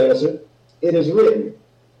 Jesus answered, it is written,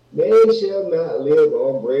 man shall not live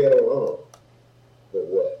on bread alone, but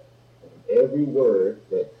what? On every word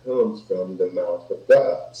that comes from the mouth of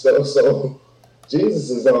God. So Jesus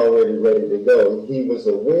is already ready to go. He was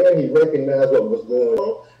aware. He recognized what was going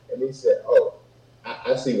on. And he said, oh,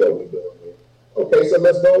 I see what we're doing here. Okay, so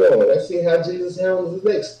let's go on. Let's see how Jesus handles the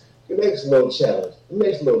next little challenge, the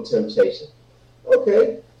next little temptation.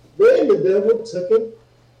 Okay, then the devil took him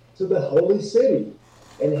to the holy city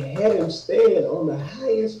and had him stand on the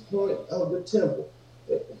highest point of the temple.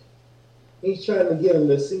 He's trying to get him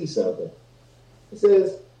to see something. He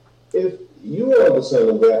says, if you are the Son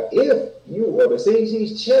of God, if you are the, see,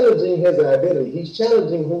 he's challenging his identity. He's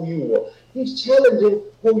challenging who you are. He's challenging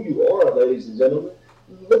who you are, ladies and gentlemen.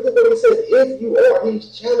 Look at what he says. If you are,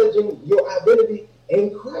 he's challenging your identity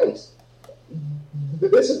in Christ.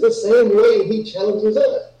 This is the same way he challenges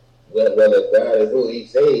us. Well, if God is who he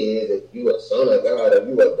says, if you a son of God, if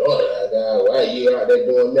you a daughter of God, why you out there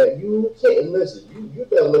doing that? You can't listen. You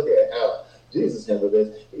better look at how Jesus handled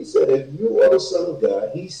this. He said, if you are the Son of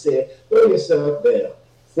God, he said, throw yourself down,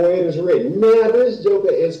 for it is written. Now, this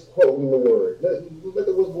joker is quoting the word. Look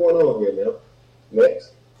at what's going on here now.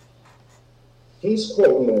 Next. He's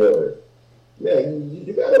quoting the word. Now,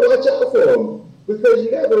 you got to watch out for him, because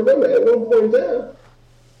you got to remember, at one point in time,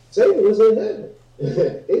 Satan was in heaven.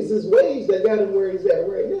 It's his ways that got him where he's at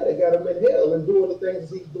right now. They got him in hell and doing the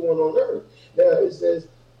things he's doing on earth. Now, it says,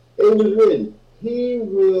 it was written, he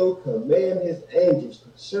will command his angels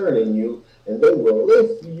concerning you, and they will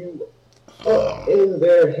lift you up in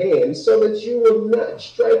their hands so that you will not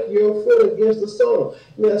strike your foot against the stone.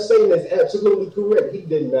 Now, Satan is absolutely correct. He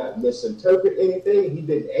did not misinterpret anything. He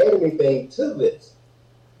didn't add anything to this.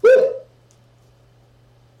 But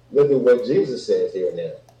look at what Jesus says here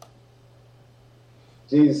now.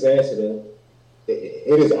 Jesus answered him,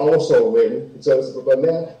 it is also written. So, but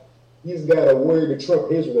now, he's got a word to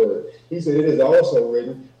trump his word. He said, it is also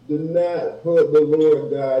written, do not put the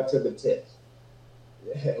Lord God to the test.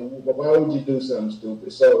 Why would you do something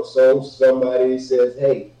stupid? So somebody says,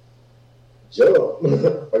 hey, jump.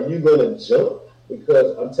 Are you going to jump?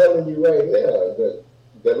 Because I'm telling you right now,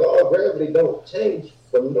 the law of gravity don't change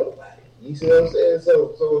for nobody. You see what I'm saying?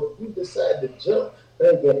 So if you decide to jump,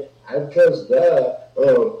 thinking, I trust God,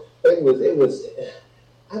 it was.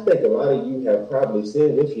 I think a lot of you have probably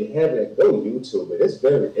seen it. If you haven't, go YouTube it. It's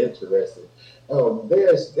very interesting.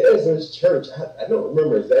 There's this church. I don't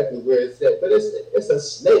remember exactly where it's at, but it's a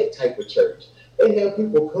snake type of church. They have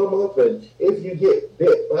people come up, and if you get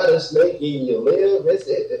bit by the snake and you live,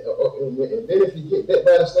 and then if you get bit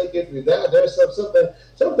by the snake, if you die, there's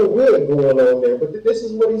something weird going on there. But this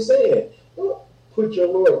is what he's saying. Don't put your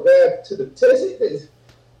Lord God to the test.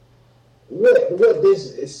 What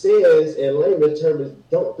this says in layman terms is,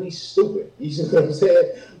 don't be stupid. You see what I'm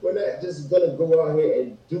saying? We're not just going to go out here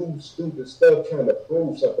and do stupid stuff trying to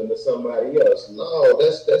prove something to somebody else. No,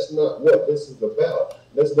 that's not what this is about.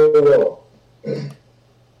 Let's go on.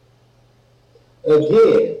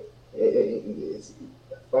 Again, it's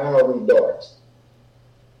fiery darts.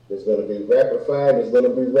 There's going to be rapid fire. There's going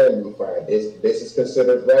to be random fire. This is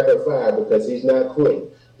considered rapid fire because he's not quitting.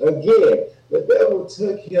 Again, the devil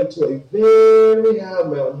took him to a very high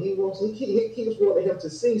mountain. He keeps wanting him to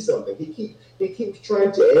see something. He keeps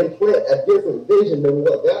trying to implant a different vision than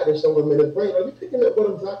what God has shown him in his brain. Are you picking up what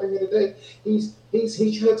I'm dropping here today? He's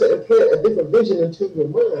trying to implant a different vision into your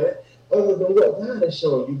mind other than what God has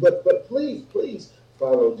shown you. But please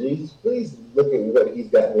follow Jesus. Please look at what he's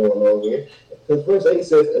got going on here. Because verse 8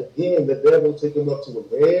 says, again, the devil took him up to a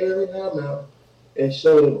very high mountain and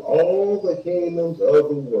showed him all the kingdoms of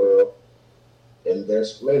the world in their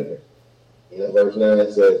splendor. Verse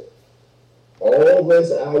 9 says, all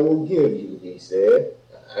this I will give you, he said.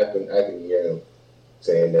 I can hear him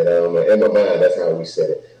saying that. In my mind, that's how we said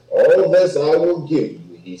it. All this I will give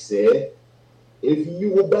you, he said, if you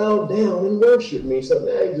will bow down and worship me. So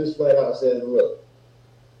now he just flat out says, look,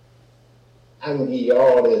 I can give you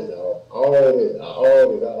all this,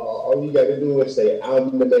 all you got to do is say,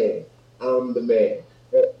 I'm the man. I'm the man.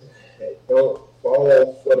 Don't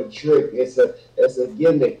fall for the trick. It's a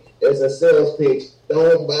gimmick. It's a sales pitch.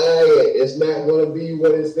 Don't buy it. It's not going to be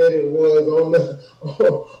what it said it was on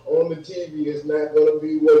the TV. It's not going to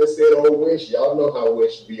be what it said on Wish. Y'all know how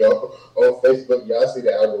Wish be on Facebook. Y'all see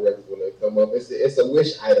the algorithms when they come up. It's a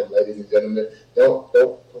Wish item, ladies and gentlemen. Don't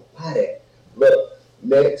buy that. Look,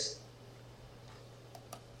 next.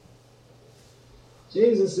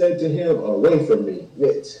 Jesus said to him, away from me,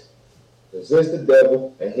 resist the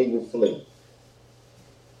devil and he will flee.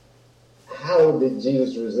 How did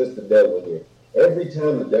Jesus resist the devil here? Every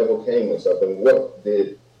time the devil came with something, what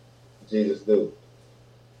did Jesus do?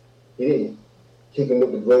 He didn't kick him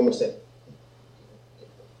with the broom and say,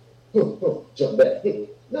 jump back.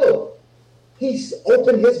 No. He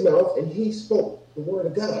opened his mouth and he spoke the word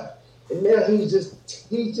of God. And now he's just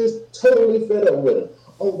totally fed up with him.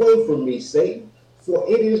 Away from me, Satan, For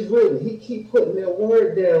it is written. He keep putting that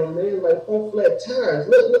word down, man, like 4 flat tires.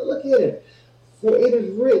 Look at him. For it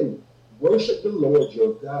is written, worship the Lord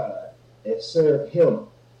your God and serve him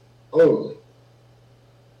only.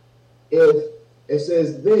 If it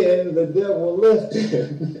says, then the devil left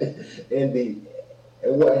him,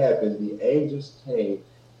 and what happened? The angels came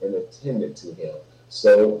and attended to him.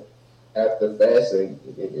 So after fasting,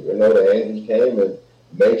 the angels came and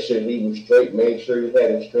made sure he was straight, made sure he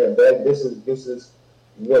had his strength back. This is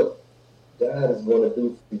what God is going to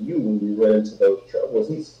do for you when you run into those troubles.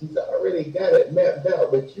 He's already got it mapped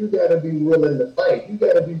out, but you got to be willing to fight. You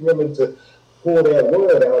got to be willing to pull that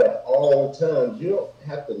word out at all times. You don't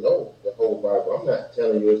have to know the whole Bible. I'm not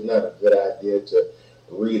telling you it's not a good idea to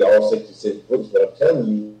read all 66 books, but I'm telling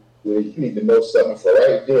you you need to know something for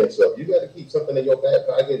right then. So if you got to keep something in your back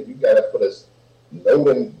pocket, you got to put a note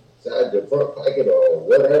inside your front pocket or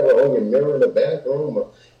whatever on your mirror in the bathroom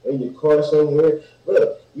or in your car somewhere.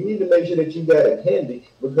 Look, you need to make sure that you got it handy,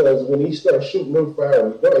 because when he starts shooting them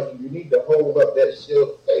fiery darts, you need to hold up that shield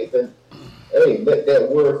of faith and let that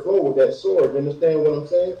word flow with that sword. You understand what I'm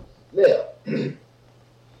saying? Now,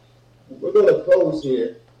 we're going to close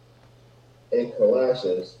here in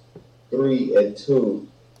Colossians 3 and 2.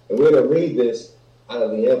 And we're going to read this out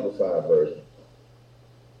of the Amplified version.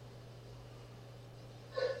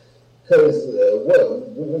 Because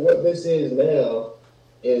what this is now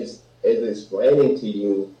is explaining to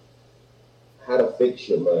you how to fix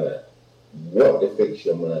your mind, what to fix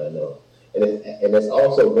your mind on. And it's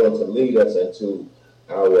also going to lead us into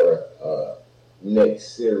our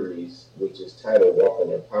next series, which is titled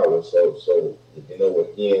Walking in Power. So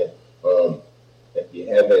again, if you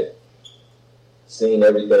haven't seen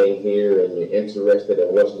everything here and you're interested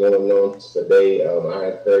in what's going on today,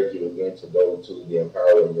 I encourage you again to go to the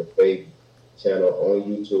Empowering Your Faith channel on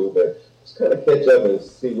YouTube and just kind of catch up and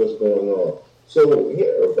see what's going on. So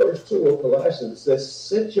here, verse 2 of Colossians says,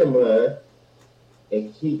 set your mind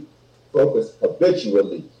and keep focused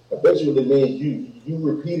habitually. Habitually means you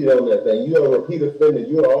repeat it on that thing. You are a repeat offender.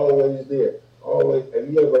 You are always there. Always.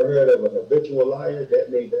 Have you ever heard of a habitual liar?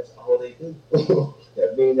 That means that's all they do.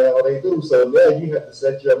 That means that's all they do. So now you have to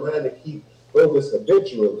set your mind to keep focused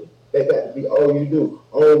habitually. That got to be all you do.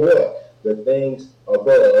 On what? The things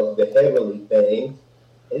above, the heavenly things,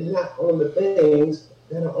 and not on the things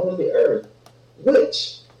that are on the earth,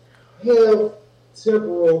 which have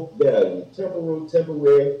temporal value,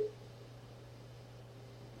 temporary.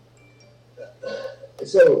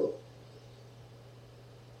 So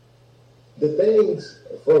the things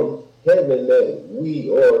from heaven that we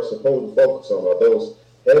are supposed to focus on are those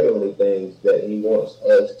heavenly things that he wants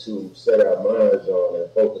us to set our minds on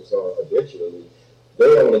and focus on habitually.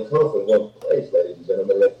 They only come from one place, ladies and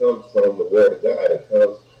gentlemen. It comes from the Word of God. It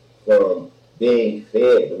comes from being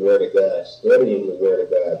fed the Word of God, studying the Word of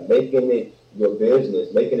God, making it your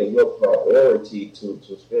business, making it your priority to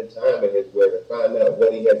spend time in his Word and find out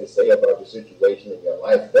what he has to say about your situation in your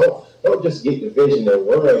life. Don't just get the vision and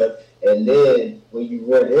run, and then when you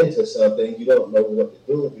run into something, you don't know what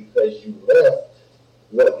to do because you left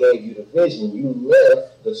what gave you the vision. You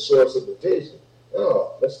left the source of the vision.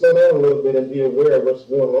 No, let's slow down a little bit and be aware of what's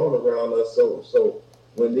going on around us. So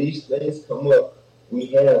when these things come up, we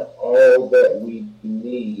have all that we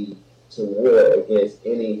need to war against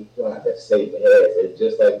any plot that Satan has. And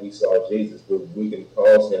just like we saw Jesus do, we can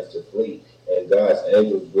cause him to flee, and God's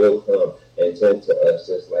angels will come and tend to us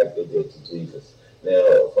just like they did to Jesus.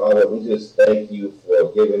 Now, Father, we just thank you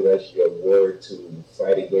for giving us your word to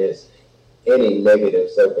fight against any negative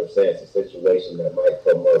circumstance or situation that might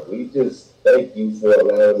come up. We just thank you for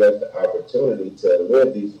allowing us the opportunity to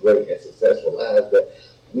live these great and successful lives, that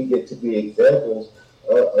we get to be examples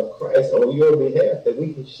of Christ on your behalf, that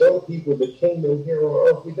we can show people the kingdom here on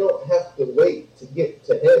earth. We don't have to wait to get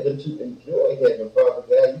to heaven to enjoy heaven, Father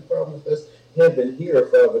God. You promised us heaven here,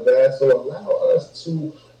 Father God. So allow us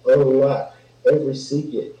to unlock every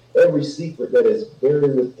secret that is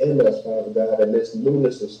buried within us, Father God, and this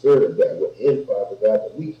newness of spirit that we're in, Father God,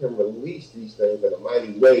 that we can release these things in a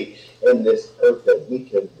mighty way in this earth, that we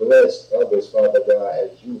can bless others, Father God,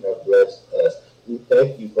 as you have blessed us. We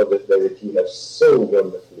thank you for this day that you have so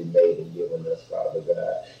wonderfully made and given us, Father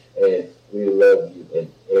God, and we love you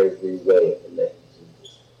in every way in the name of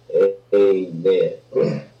Jesus.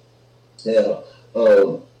 Amen. Now,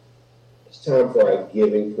 it's time for our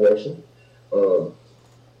giving portion.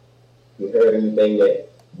 You heard anything that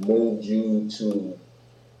moved you to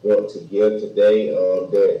want to give today?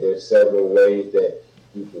 There's several ways that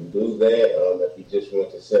you can do that. If you just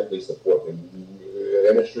want to simply support the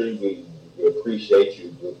ministry, we appreciate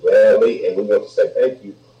you gladly, and we want to say thank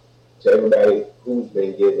you to everybody who's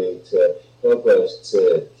been giving to help us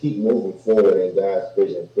to keep moving forward in God's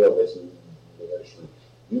vision for this ministry.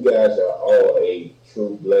 You guys are all a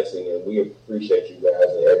true blessing, and we appreciate you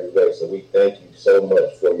guys in every way. So we thank you so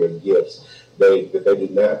much for your gifts. They do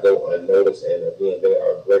not go unnoticed, and again, they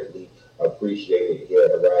are greatly appreciated here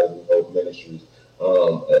at Rising Hope Ministries.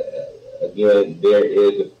 Again, there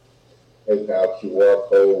is a PayPal QR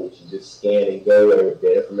code, which you just scan and go, and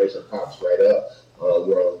the information pops right up.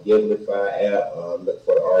 We're on the Givelify app. Look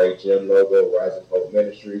for the RHM logo, Rising Hope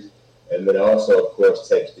Ministries. And then also, of course,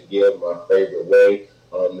 text to give, my favorite way.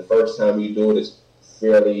 The first time you do it is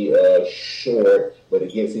fairly short, but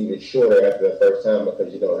it gets even shorter after the first time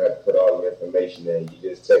because you don't have to put all the information in. You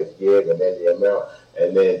just text give and then the amount,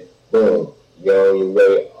 and then boom, you're on your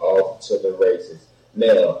way off to the races.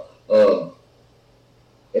 Now,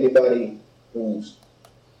 anybody who's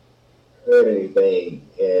heard anything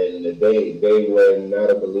and they were not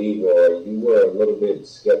a believer, or you were a little bit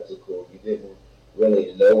skeptical, you didn't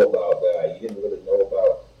really know about God, you didn't really know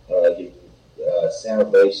about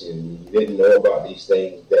salvation, you didn't know about these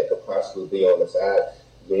things that could possibly be on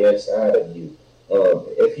the inside of you.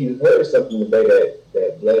 If you heard something today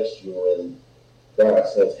that blessed you, and God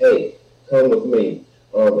says, hey, come with me,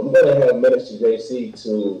 I'm going to have Minister JC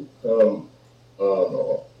to come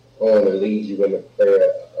on and lead you in the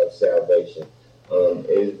prayer of salvation. It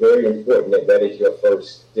is very important that is your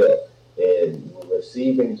first step in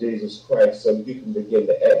receiving Jesus Christ, so you can begin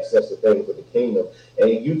to access the things of the kingdom,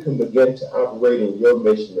 and you can begin to operate in your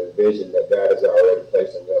mission and vision that God has already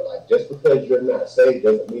placed in your life. Just because you're not saved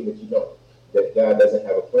doesn't mean that God doesn't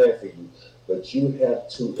have a plan for you, but you have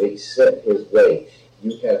to accept his way.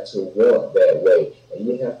 You have to want that way, and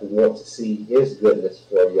you have to want to see his goodness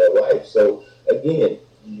for your life. So again,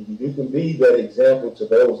 you can be that example to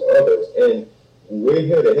those others, and we're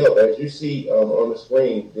here to help. As you see on the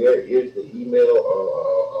screen, there is the email.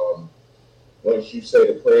 Once you say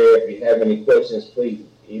the prayer, if you have any questions, please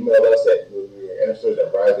email us at answers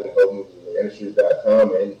at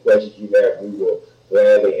risinghopeministries.com. Any questions you have, we will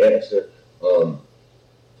gladly answer.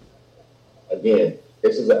 Again,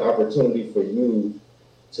 this is an opportunity for you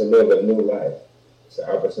to live a new life. It's an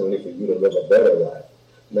opportunity for you to live a better life.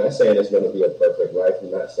 I'm not saying it's going to be a perfect life.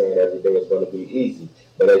 I'm not saying every day is going to be easy.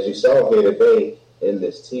 But as you saw here today in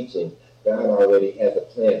this teaching, God already has a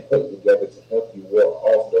plan put together to help you walk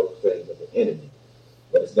off those things of the enemy.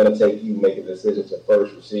 But it's going to take you making a decision to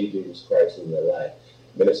first receive Jesus Christ in your life.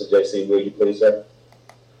 Minister JC, will you please, sir?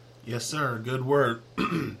 Yes, sir. Good word.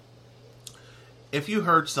 If you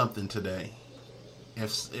heard something today,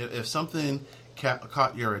 if something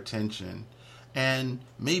caught your attention, and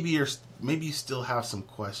maybe you still have some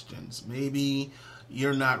questions, maybe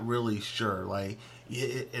you're not really sure, like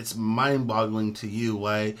it's mind-boggling to you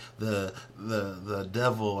why the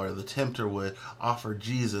devil or the tempter would offer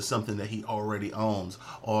Jesus something that he already owns,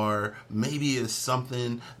 or maybe it's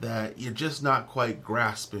something that you're just not quite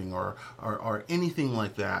grasping, or anything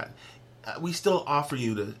like that. We still offer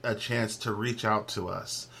you a chance to reach out to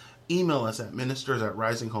us. Email us at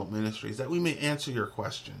ministers@risinghopeministries that we may answer your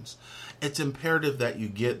questions. It's imperative that you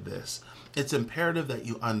get this. It's imperative that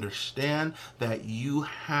you understand that you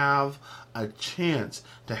have a chance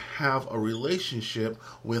to have a relationship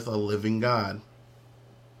with a living God.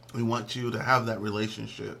 We want you to have that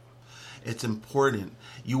relationship. It's important.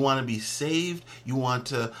 You want to be saved. You want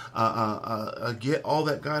to get all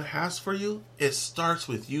that God has for you. It starts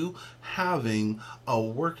with you having a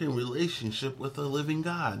working relationship with a living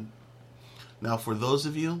God. Now, for those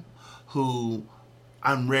of you who,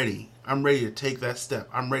 I'm ready to take that step.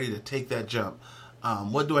 I'm ready to take that jump.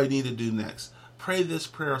 What do I need to do next? Pray this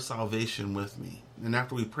prayer of salvation with me. And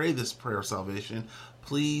after we pray this prayer of salvation,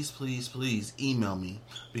 please, please, please email me,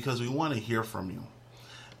 because we want to hear from you.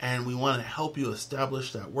 And we want to help you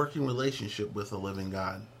establish that working relationship with the living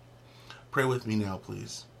God. Pray with me now,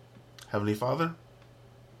 please. Heavenly Father,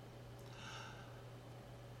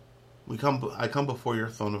 I come before your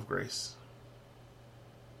throne of grace.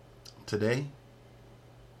 Today,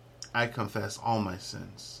 I confess all my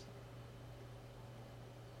sins.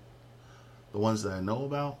 The ones that I know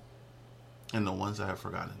about and the ones I have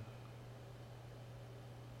forgotten.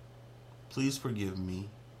 Please forgive me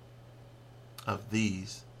of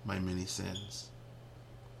these my many sins.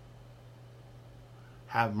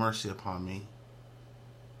 Have mercy upon me,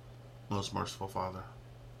 most merciful Father.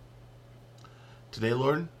 Today,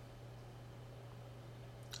 Lord,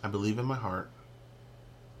 I believe in my heart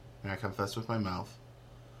and I confess with my mouth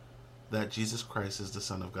that Jesus Christ is the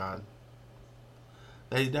Son of God,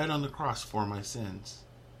 that he died on the cross for my sins,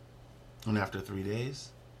 and after 3 days,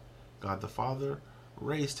 God the Father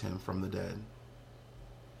raised him from the dead.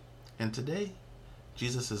 And today,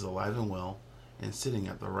 Jesus is alive and well and sitting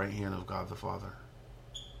at the right hand of God the Father.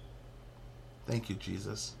 Thank you,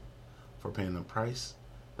 Jesus, for paying the price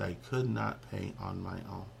that I could not pay on my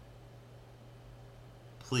own.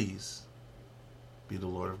 Please be the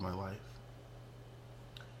Lord of my life.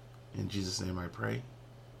 In Jesus' name I pray.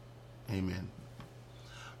 Amen.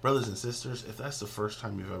 Brothers and sisters, if that's the first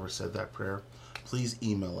time you've ever said that prayer, please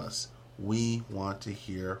email us. We want to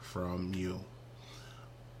hear from you.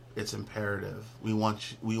 It's imperative. We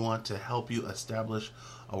want to help you establish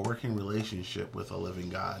a working relationship with a living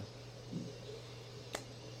God.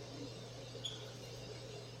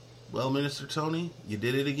 Well, Minister Tony, you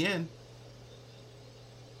did it again.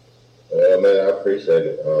 Man, I appreciate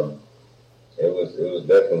it. It was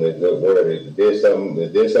definitely a good word. It did something on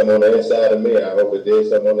the inside of me. I hope it did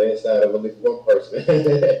something on the inside of at least one person.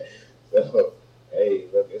 So, hey,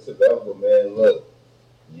 look, it's available, man. Look,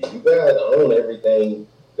 you guys own everything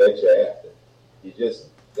that you're after. You just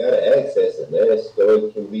gotta access it, man, so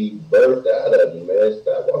it can be birthed out of you, man.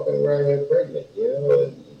 Stop walking around here pregnant,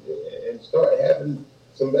 and start having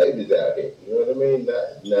some babies out here. You know what I mean?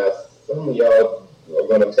 Now some of y'all are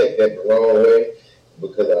gonna take that the wrong way,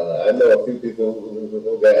 because I know a few people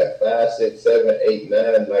who got 5, 6, 7, 8,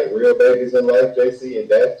 9 like real babies in life, JC, and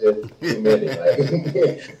that's just too many. Like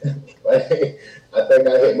I think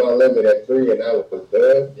I hit my limit at 3 and I was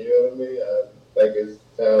done. You know what I mean? I think it's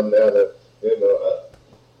time now to,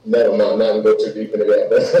 never mind, not to go too deep into that.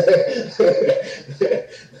 But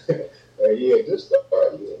just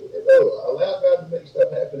start, allow God to make stuff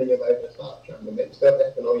happen in your life and stop trying to make stuff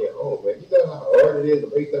happen on your own, man. You know how hard it is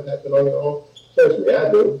to make stuff happen on your own? Trust me, I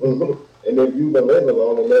do. And if you've been living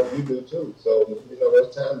long enough, you do too. So,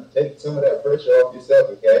 it's time to take some of that pressure off yourself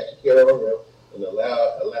and cast your care on him and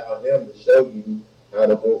allow him to show you how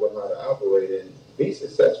to move and how to operate and be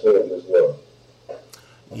successful in this world.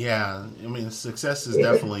 Yeah, I mean, success is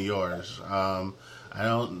definitely yours. I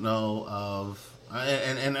don't know of,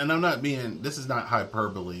 and I'm not being, this is not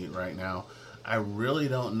hyperbole right now. I really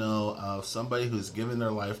don't know of somebody who's given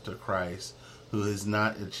their life to Christ who is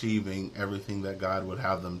not achieving everything that God would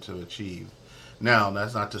have them to achieve. Now,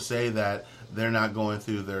 that's not to say that they're not going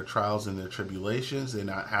through their trials and their tribulations, they're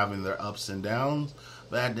not having their ups and downs,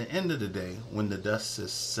 but at the end of the day, when the dust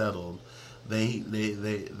is settled,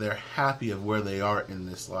 they're happy of where they are in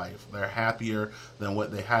this life. They're happier than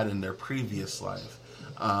what they had in their previous life.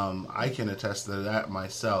 I can attest to that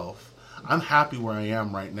myself. I'm happy where I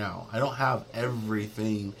am right now. I don't have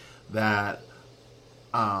everything that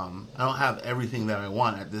I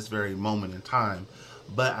want at this very moment in time,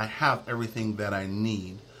 but I have everything that I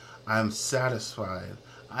need. I'm satisfied.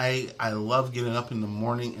 I love getting up in the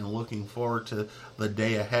morning and looking forward to the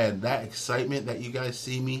day ahead. That excitement that you guys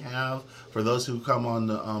see me have, for those who come on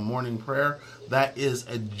the morning prayer, that is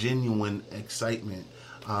a genuine excitement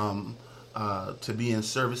to be in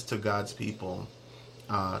service to God's people,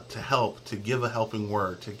 to help, to give a helping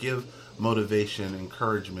word, to give motivation,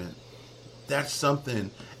 encouragement. That's something.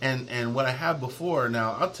 And what I had before,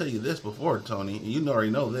 now I'll tell you this before, Tony, you already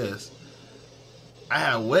know this, I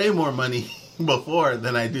had way more money before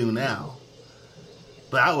than I do now.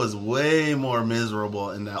 But I was way more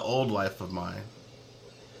miserable in that old life of mine,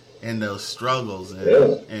 and those struggles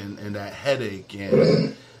and that headache,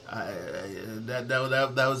 and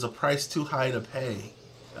that was a price too high to pay.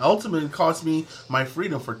 Ultimately, it cost me my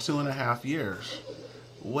freedom for 2.5 years.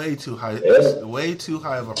 Way too high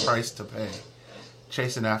of a price to pay,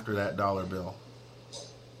 chasing after that dollar bill.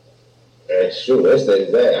 And shoot, that's the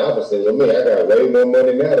exact opposite with me. I got way more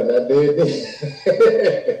money now than I did then.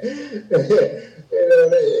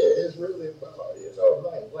 It's really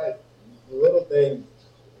about, like little things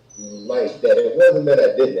like that. It wasn't that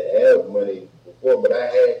I didn't have money before, but I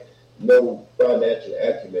had no financial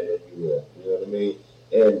acumen, if you will. You know what I mean?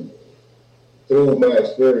 And through my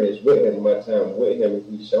experience with him, my time with him,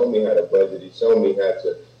 he showed me how to budget. He showed me how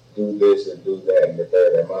to do this and do that and the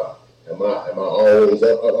third. Am I always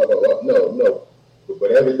up? No.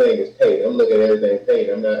 But everything is paid. I'm looking at everything paid.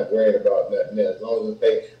 I'm not worried about nothing else. As long as it's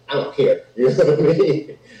paid, I don't care. You know what I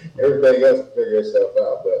mean? Everything else will figure itself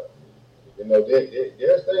out. But,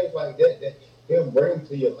 there's things like that he'll bring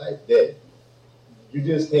to your life that you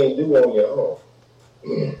just can't do on your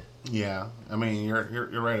own. Yeah, I mean,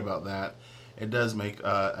 you're right about that. It does make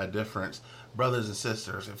a difference. Brothers and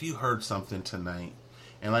sisters, if you heard something tonight,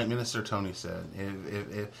 and like Minister Tony said,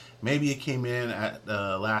 if maybe it came in at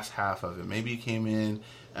the last half of it, maybe you came in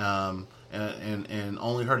and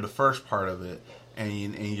only heard the first part of it,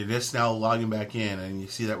 and you're just now logging back in, and you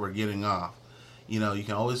see that we're getting off. You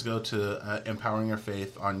can always go to Empowering Your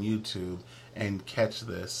Faith on YouTube and catch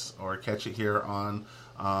this, or catch it here on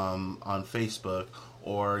on Facebook,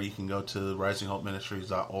 or you can go to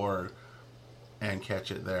risinghopeministries.org and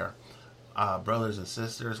catch it there. Brothers and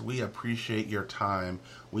sisters, we appreciate your time.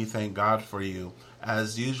 We thank God for you.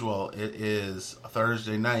 As usual, it is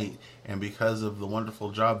Thursday night, and because of the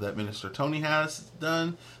wonderful job that Minister Tony has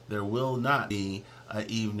done, there will not be an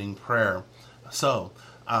evening prayer. So,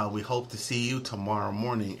 we hope to see you tomorrow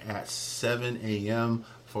morning at 7 a.m.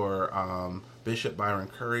 for Bishop Byron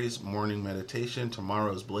Curry's morning meditation.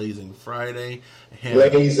 Tomorrow's Blazing Friday.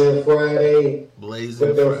 Blazing Friday.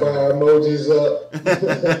 Blazing Friday. Put the fire emojis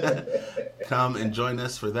up. Come and join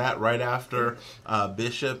us for that right after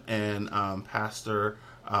Bishop and Pastor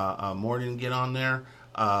Morgan get on there.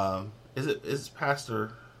 Is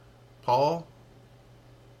Pastor Paul?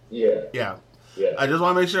 Yeah. Yeah. Yeah. I just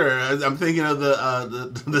want to make sure. I'm thinking of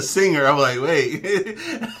the singer. I'm like, wait. You're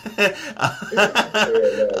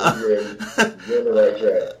on the right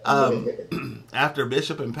track. After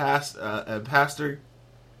Bishop and Pastor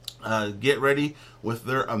get ready with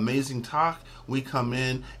their amazing talk, we come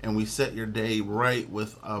in and we set your day right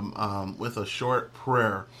with a short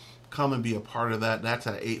prayer. Come and be a part of that. That's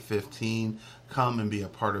at 8:15. Come and be a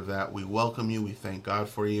part of that. We welcome you. We thank God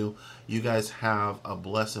for you. You guys have a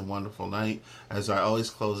blessed and wonderful night. As I always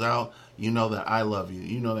close out, you know that I love you.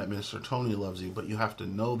 You know that Minister Tony loves you. But you have to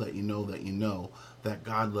know that you know that you know that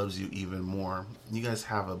God loves you even more. You guys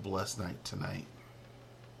have a blessed night tonight.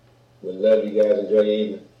 We love you guys. Enjoy your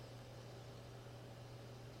evening.